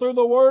God. And through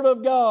the Word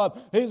of God,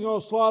 He's going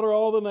to slaughter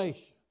all the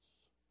nations.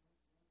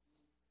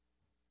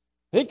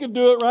 He could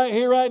do it right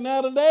here, right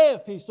now, today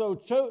if He so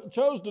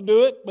chose to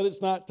do it, but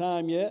it's not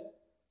time yet.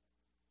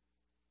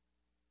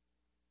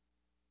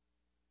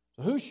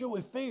 So who should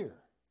we fear?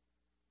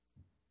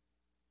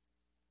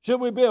 Should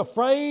we be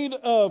afraid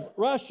of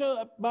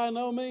Russia? By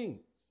no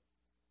means.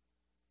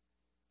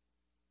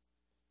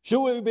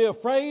 Should we be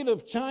afraid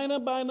of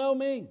China? By no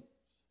means.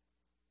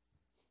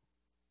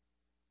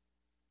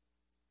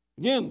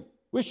 Again,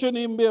 we shouldn't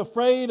even be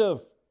afraid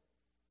of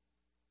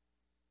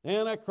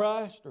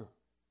Antichrist or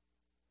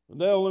the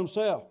devil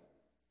himself.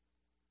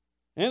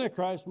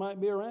 Antichrist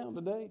might be around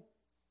today.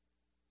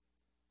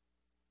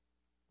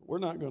 We're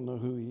not going to know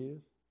who he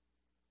is.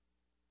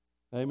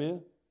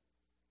 Amen?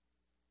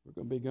 We're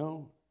going to be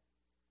gone.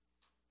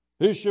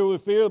 Who shall we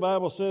fear? The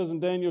Bible says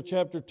in Daniel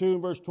chapter 2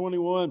 and verse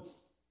 21,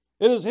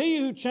 It is He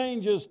who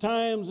changes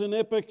times and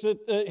epochs.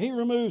 He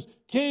removes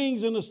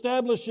kings and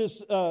establishes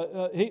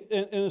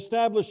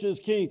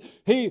kings.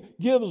 He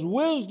gives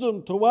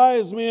wisdom to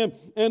wise men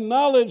and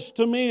knowledge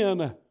to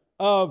men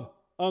of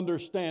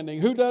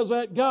understanding. Who does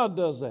that? God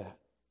does that.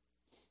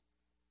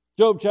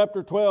 Job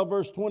chapter 12,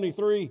 verse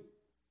 23.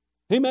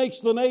 He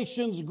makes the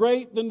nations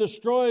great, then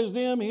destroys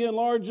them. He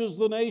enlarges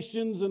the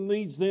nations and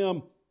leads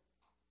them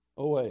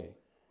away.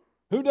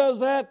 Who does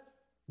that?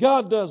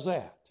 God does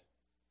that.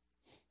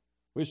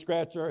 We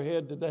scratch our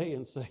head today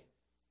and say,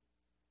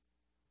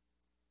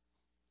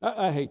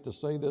 I hate to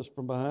say this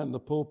from behind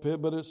the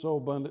pulpit, but it's so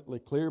abundantly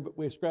clear, but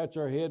we scratch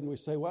our head and we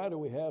say, why do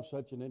we have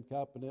such an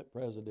incompetent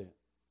president?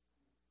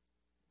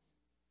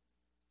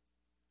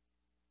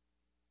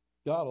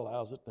 God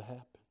allows it to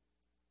happen.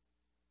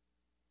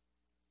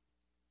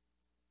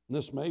 And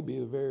this may be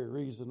the very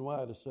reason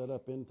why to set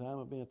up end-time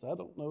events. I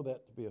don't know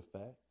that to be a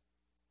fact.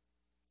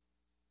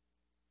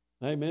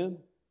 Amen?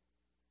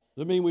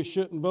 Does it mean we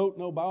shouldn't vote?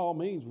 No, by all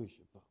means we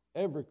should vote.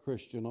 Every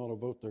Christian ought to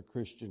vote their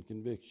Christian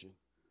conviction.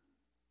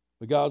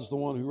 But God's the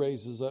one who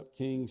raises up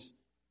kings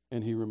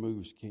and He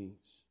removes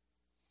kings.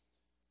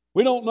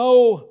 We don't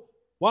know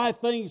why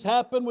things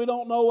happen. We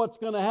don't know what's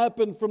going to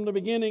happen from the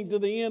beginning to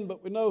the end,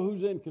 but we know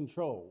who's in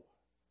control.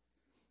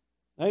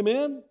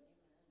 Amen?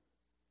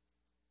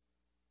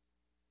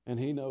 And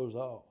He knows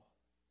all.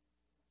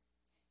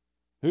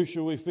 Who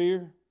shall we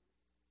fear?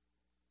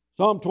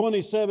 Psalm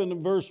 27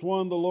 and verse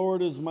 1, the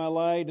Lord is my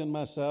light and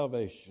my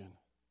salvation.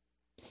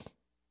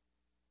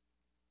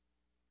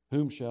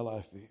 Whom shall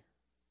I fear?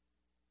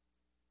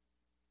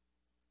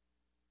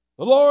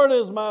 The Lord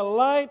is my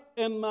light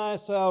and my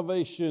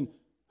salvation.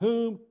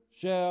 Whom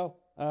shall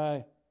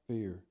I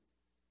fear?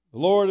 The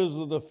Lord is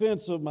the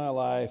defense of my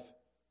life.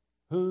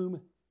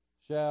 Whom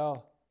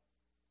shall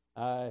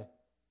I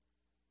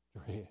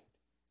dread?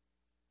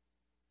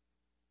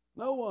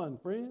 No one,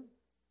 friend.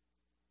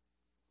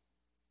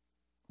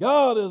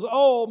 God is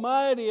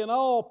almighty and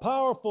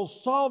all-powerful,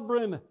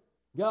 sovereign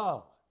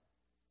God.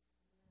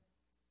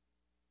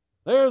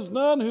 There's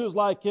none who's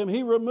like Him.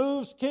 He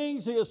removes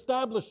kings, He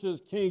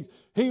establishes kings.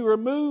 He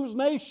removes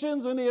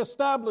nations and He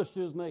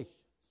establishes nations.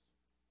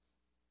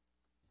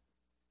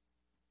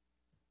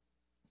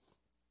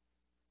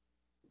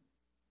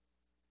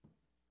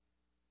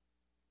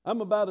 I'm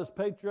about as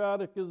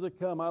patriotic as they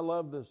come. I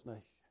love this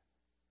nation.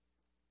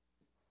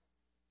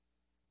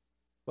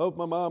 Both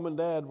my mom and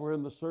dad were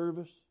in the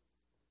service.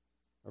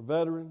 Are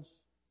veterans.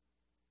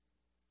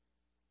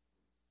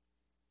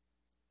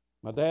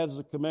 My dad's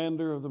the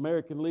commander of the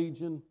American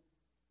Legion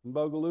in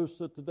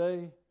Bogalusa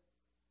today.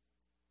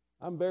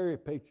 I'm very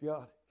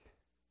patriotic.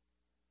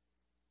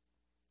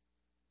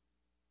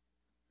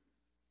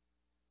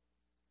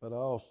 But I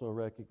also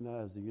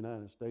recognize the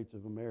United States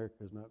of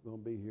America is not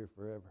going to be here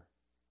forever.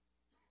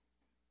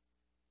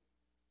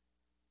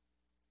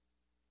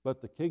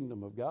 But the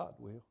kingdom of God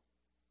will.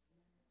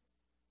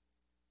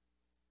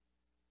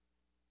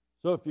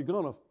 So if you're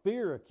going to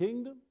fear a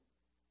kingdom,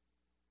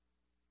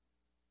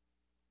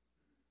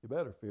 you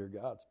better fear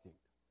God's kingdom.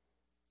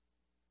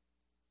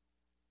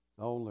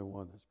 The only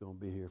one that's going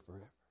to be here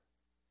forever.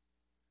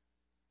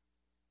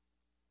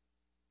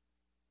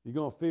 If you're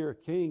going to fear a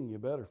king, you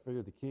better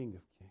fear the King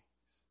of Kings.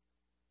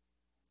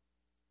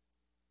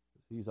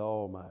 He's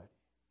almighty.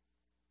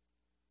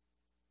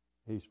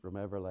 He's from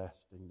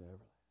everlasting to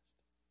everlasting.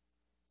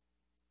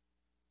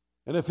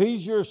 And if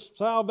He's your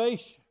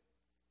salvation,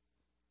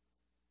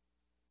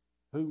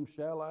 whom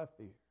shall I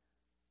fear?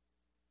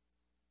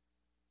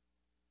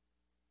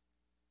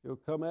 He'll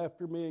come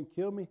after me and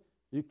kill me.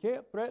 You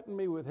can't threaten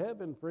me with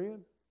heaven,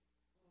 friend.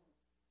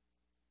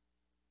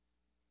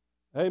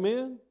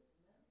 Amen?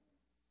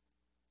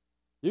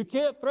 You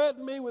can't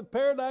threaten me with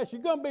paradise.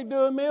 You're going to be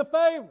doing me a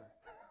favor.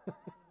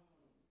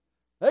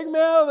 Take me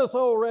out of this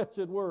old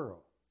wretched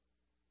world.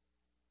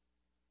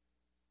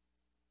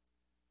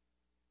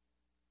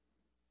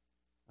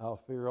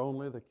 I'll fear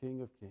only the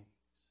King of Kings.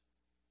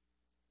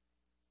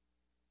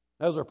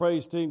 As our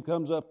praise team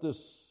comes up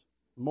this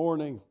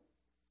morning,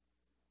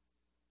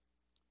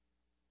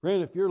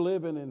 friend, if you're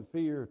living in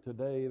fear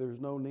today, there's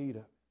no need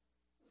of it.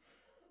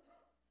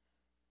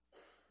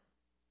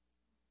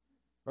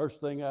 First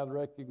thing I'd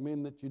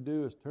recommend that you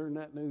do is turn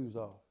that news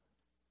off.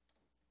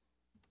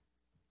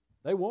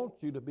 They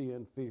want you to be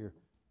in fear.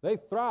 They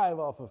thrive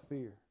off of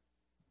fear.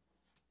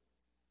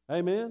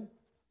 Amen?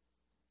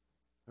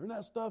 Turn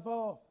that stuff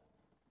off.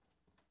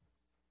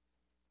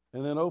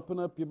 And then open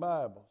up your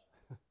Bibles.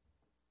 And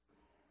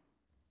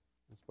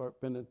start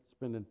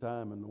spending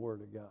time in the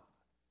Word of God.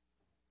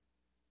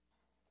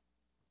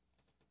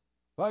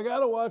 If I got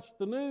to watch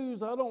the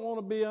news, I don't want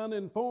to be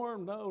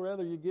uninformed. No,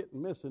 rather you're getting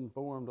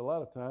misinformed a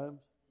lot of times.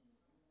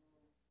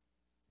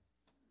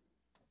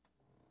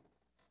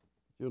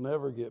 You'll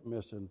never get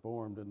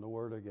misinformed in the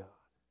Word of God.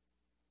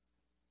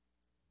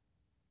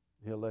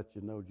 He'll let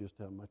you know just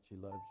how much He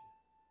loves you.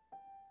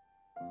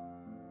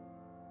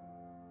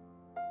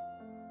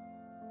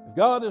 If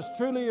God is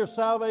truly your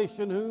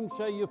salvation, whom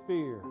shall you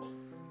fear?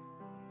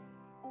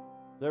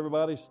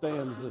 Everybody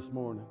stands this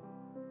morning.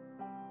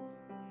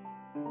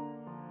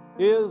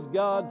 Is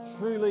God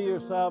truly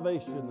your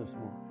salvation this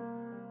morning?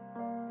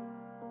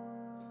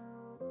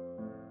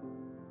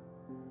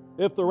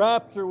 If the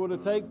rapture were to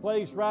take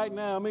place right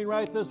now, I mean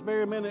right this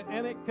very minute,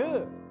 and it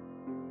could.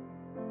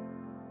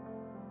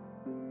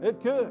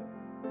 It could.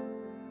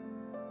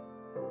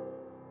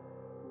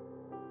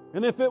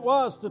 And if it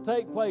was to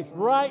take place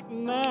right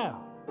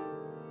now,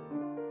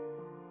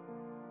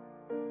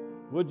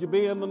 would you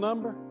be in the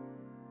number?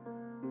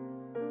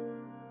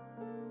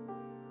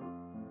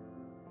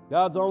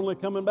 God's only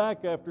coming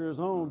back after His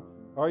own.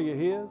 Are you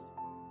His?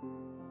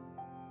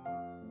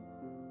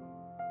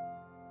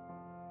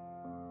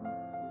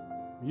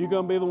 Are you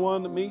going to be the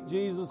one that meet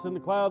Jesus in the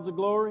clouds of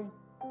glory?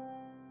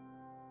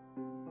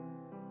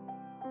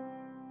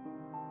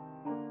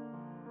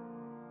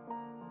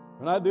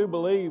 And I do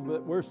believe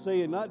that we're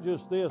seeing not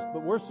just this,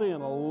 but we're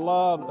seeing a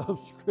lot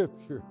of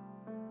Scripture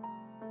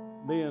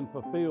being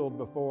fulfilled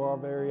before our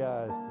very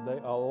eyes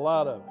today. A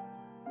lot of it.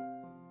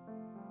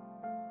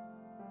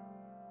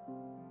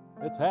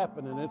 It's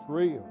happening. It's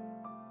real.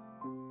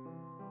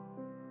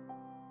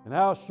 And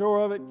how sure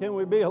of it can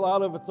we be? A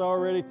lot of it's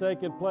already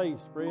taken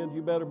place. Friends,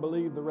 you better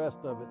believe the rest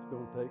of it's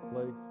going to take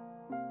place.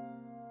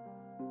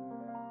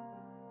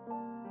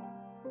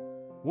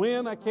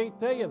 When? I can't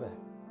tell you that.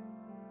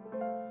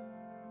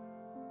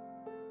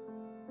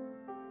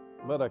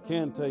 But I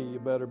can tell you, you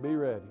better be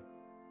ready.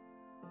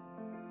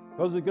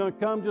 Because it's going to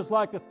come just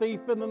like a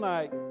thief in the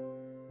night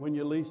when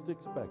you least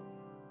expect it.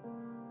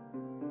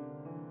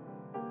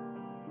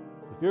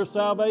 If your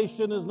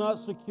salvation is not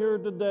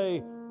secured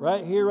today,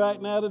 right here,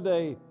 right now,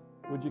 today,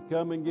 would you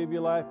come and give your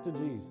life to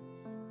Jesus?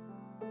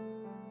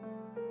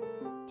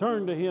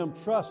 Turn to Him,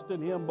 trust in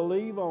Him,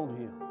 believe on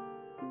Him.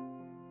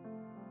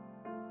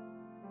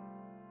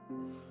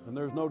 And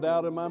there's no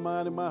doubt in my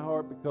mind and my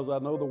heart, because I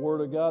know the Word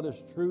of God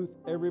is truth,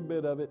 every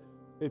bit of it.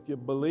 If you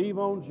believe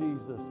on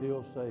Jesus,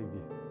 He'll save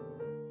you.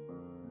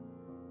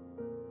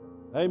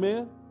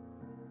 Amen?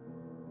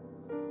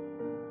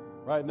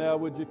 Right now,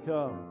 would you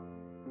come?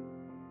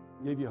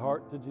 Give your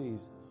heart to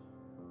Jesus.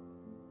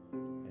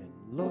 And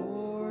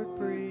Lord,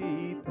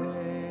 prepare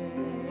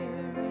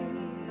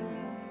me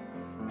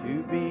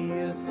to be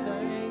a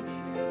sanctuary,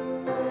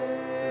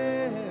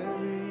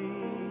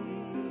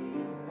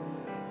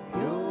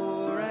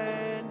 pure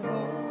and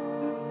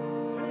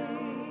holy,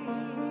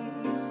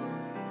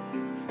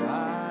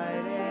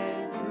 tried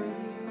and true,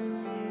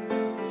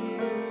 and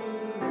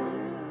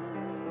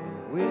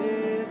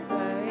with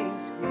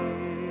thanksgiving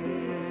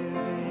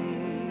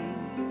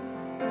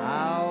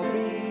I'll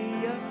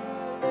be a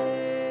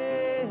living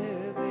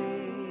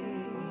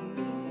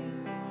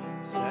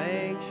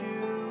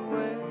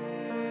sanctuary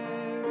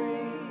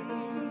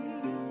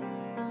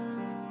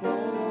for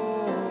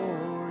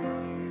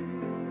you.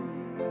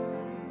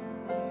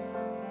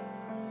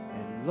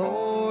 And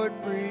Lord,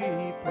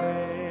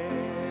 prepare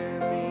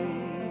me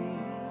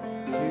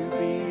to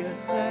be a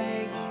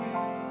sanctuary,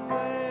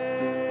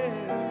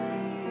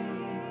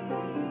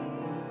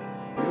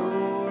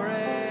 pure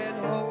and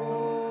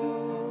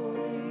holy,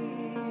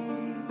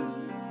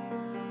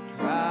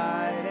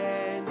 tried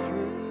and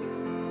true,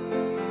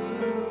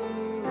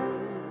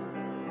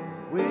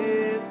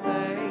 with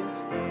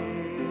thanksgiving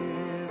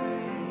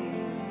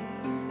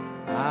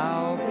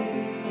I'll be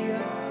a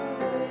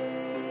living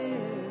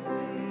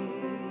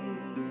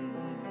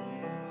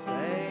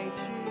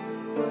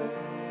sanctuary.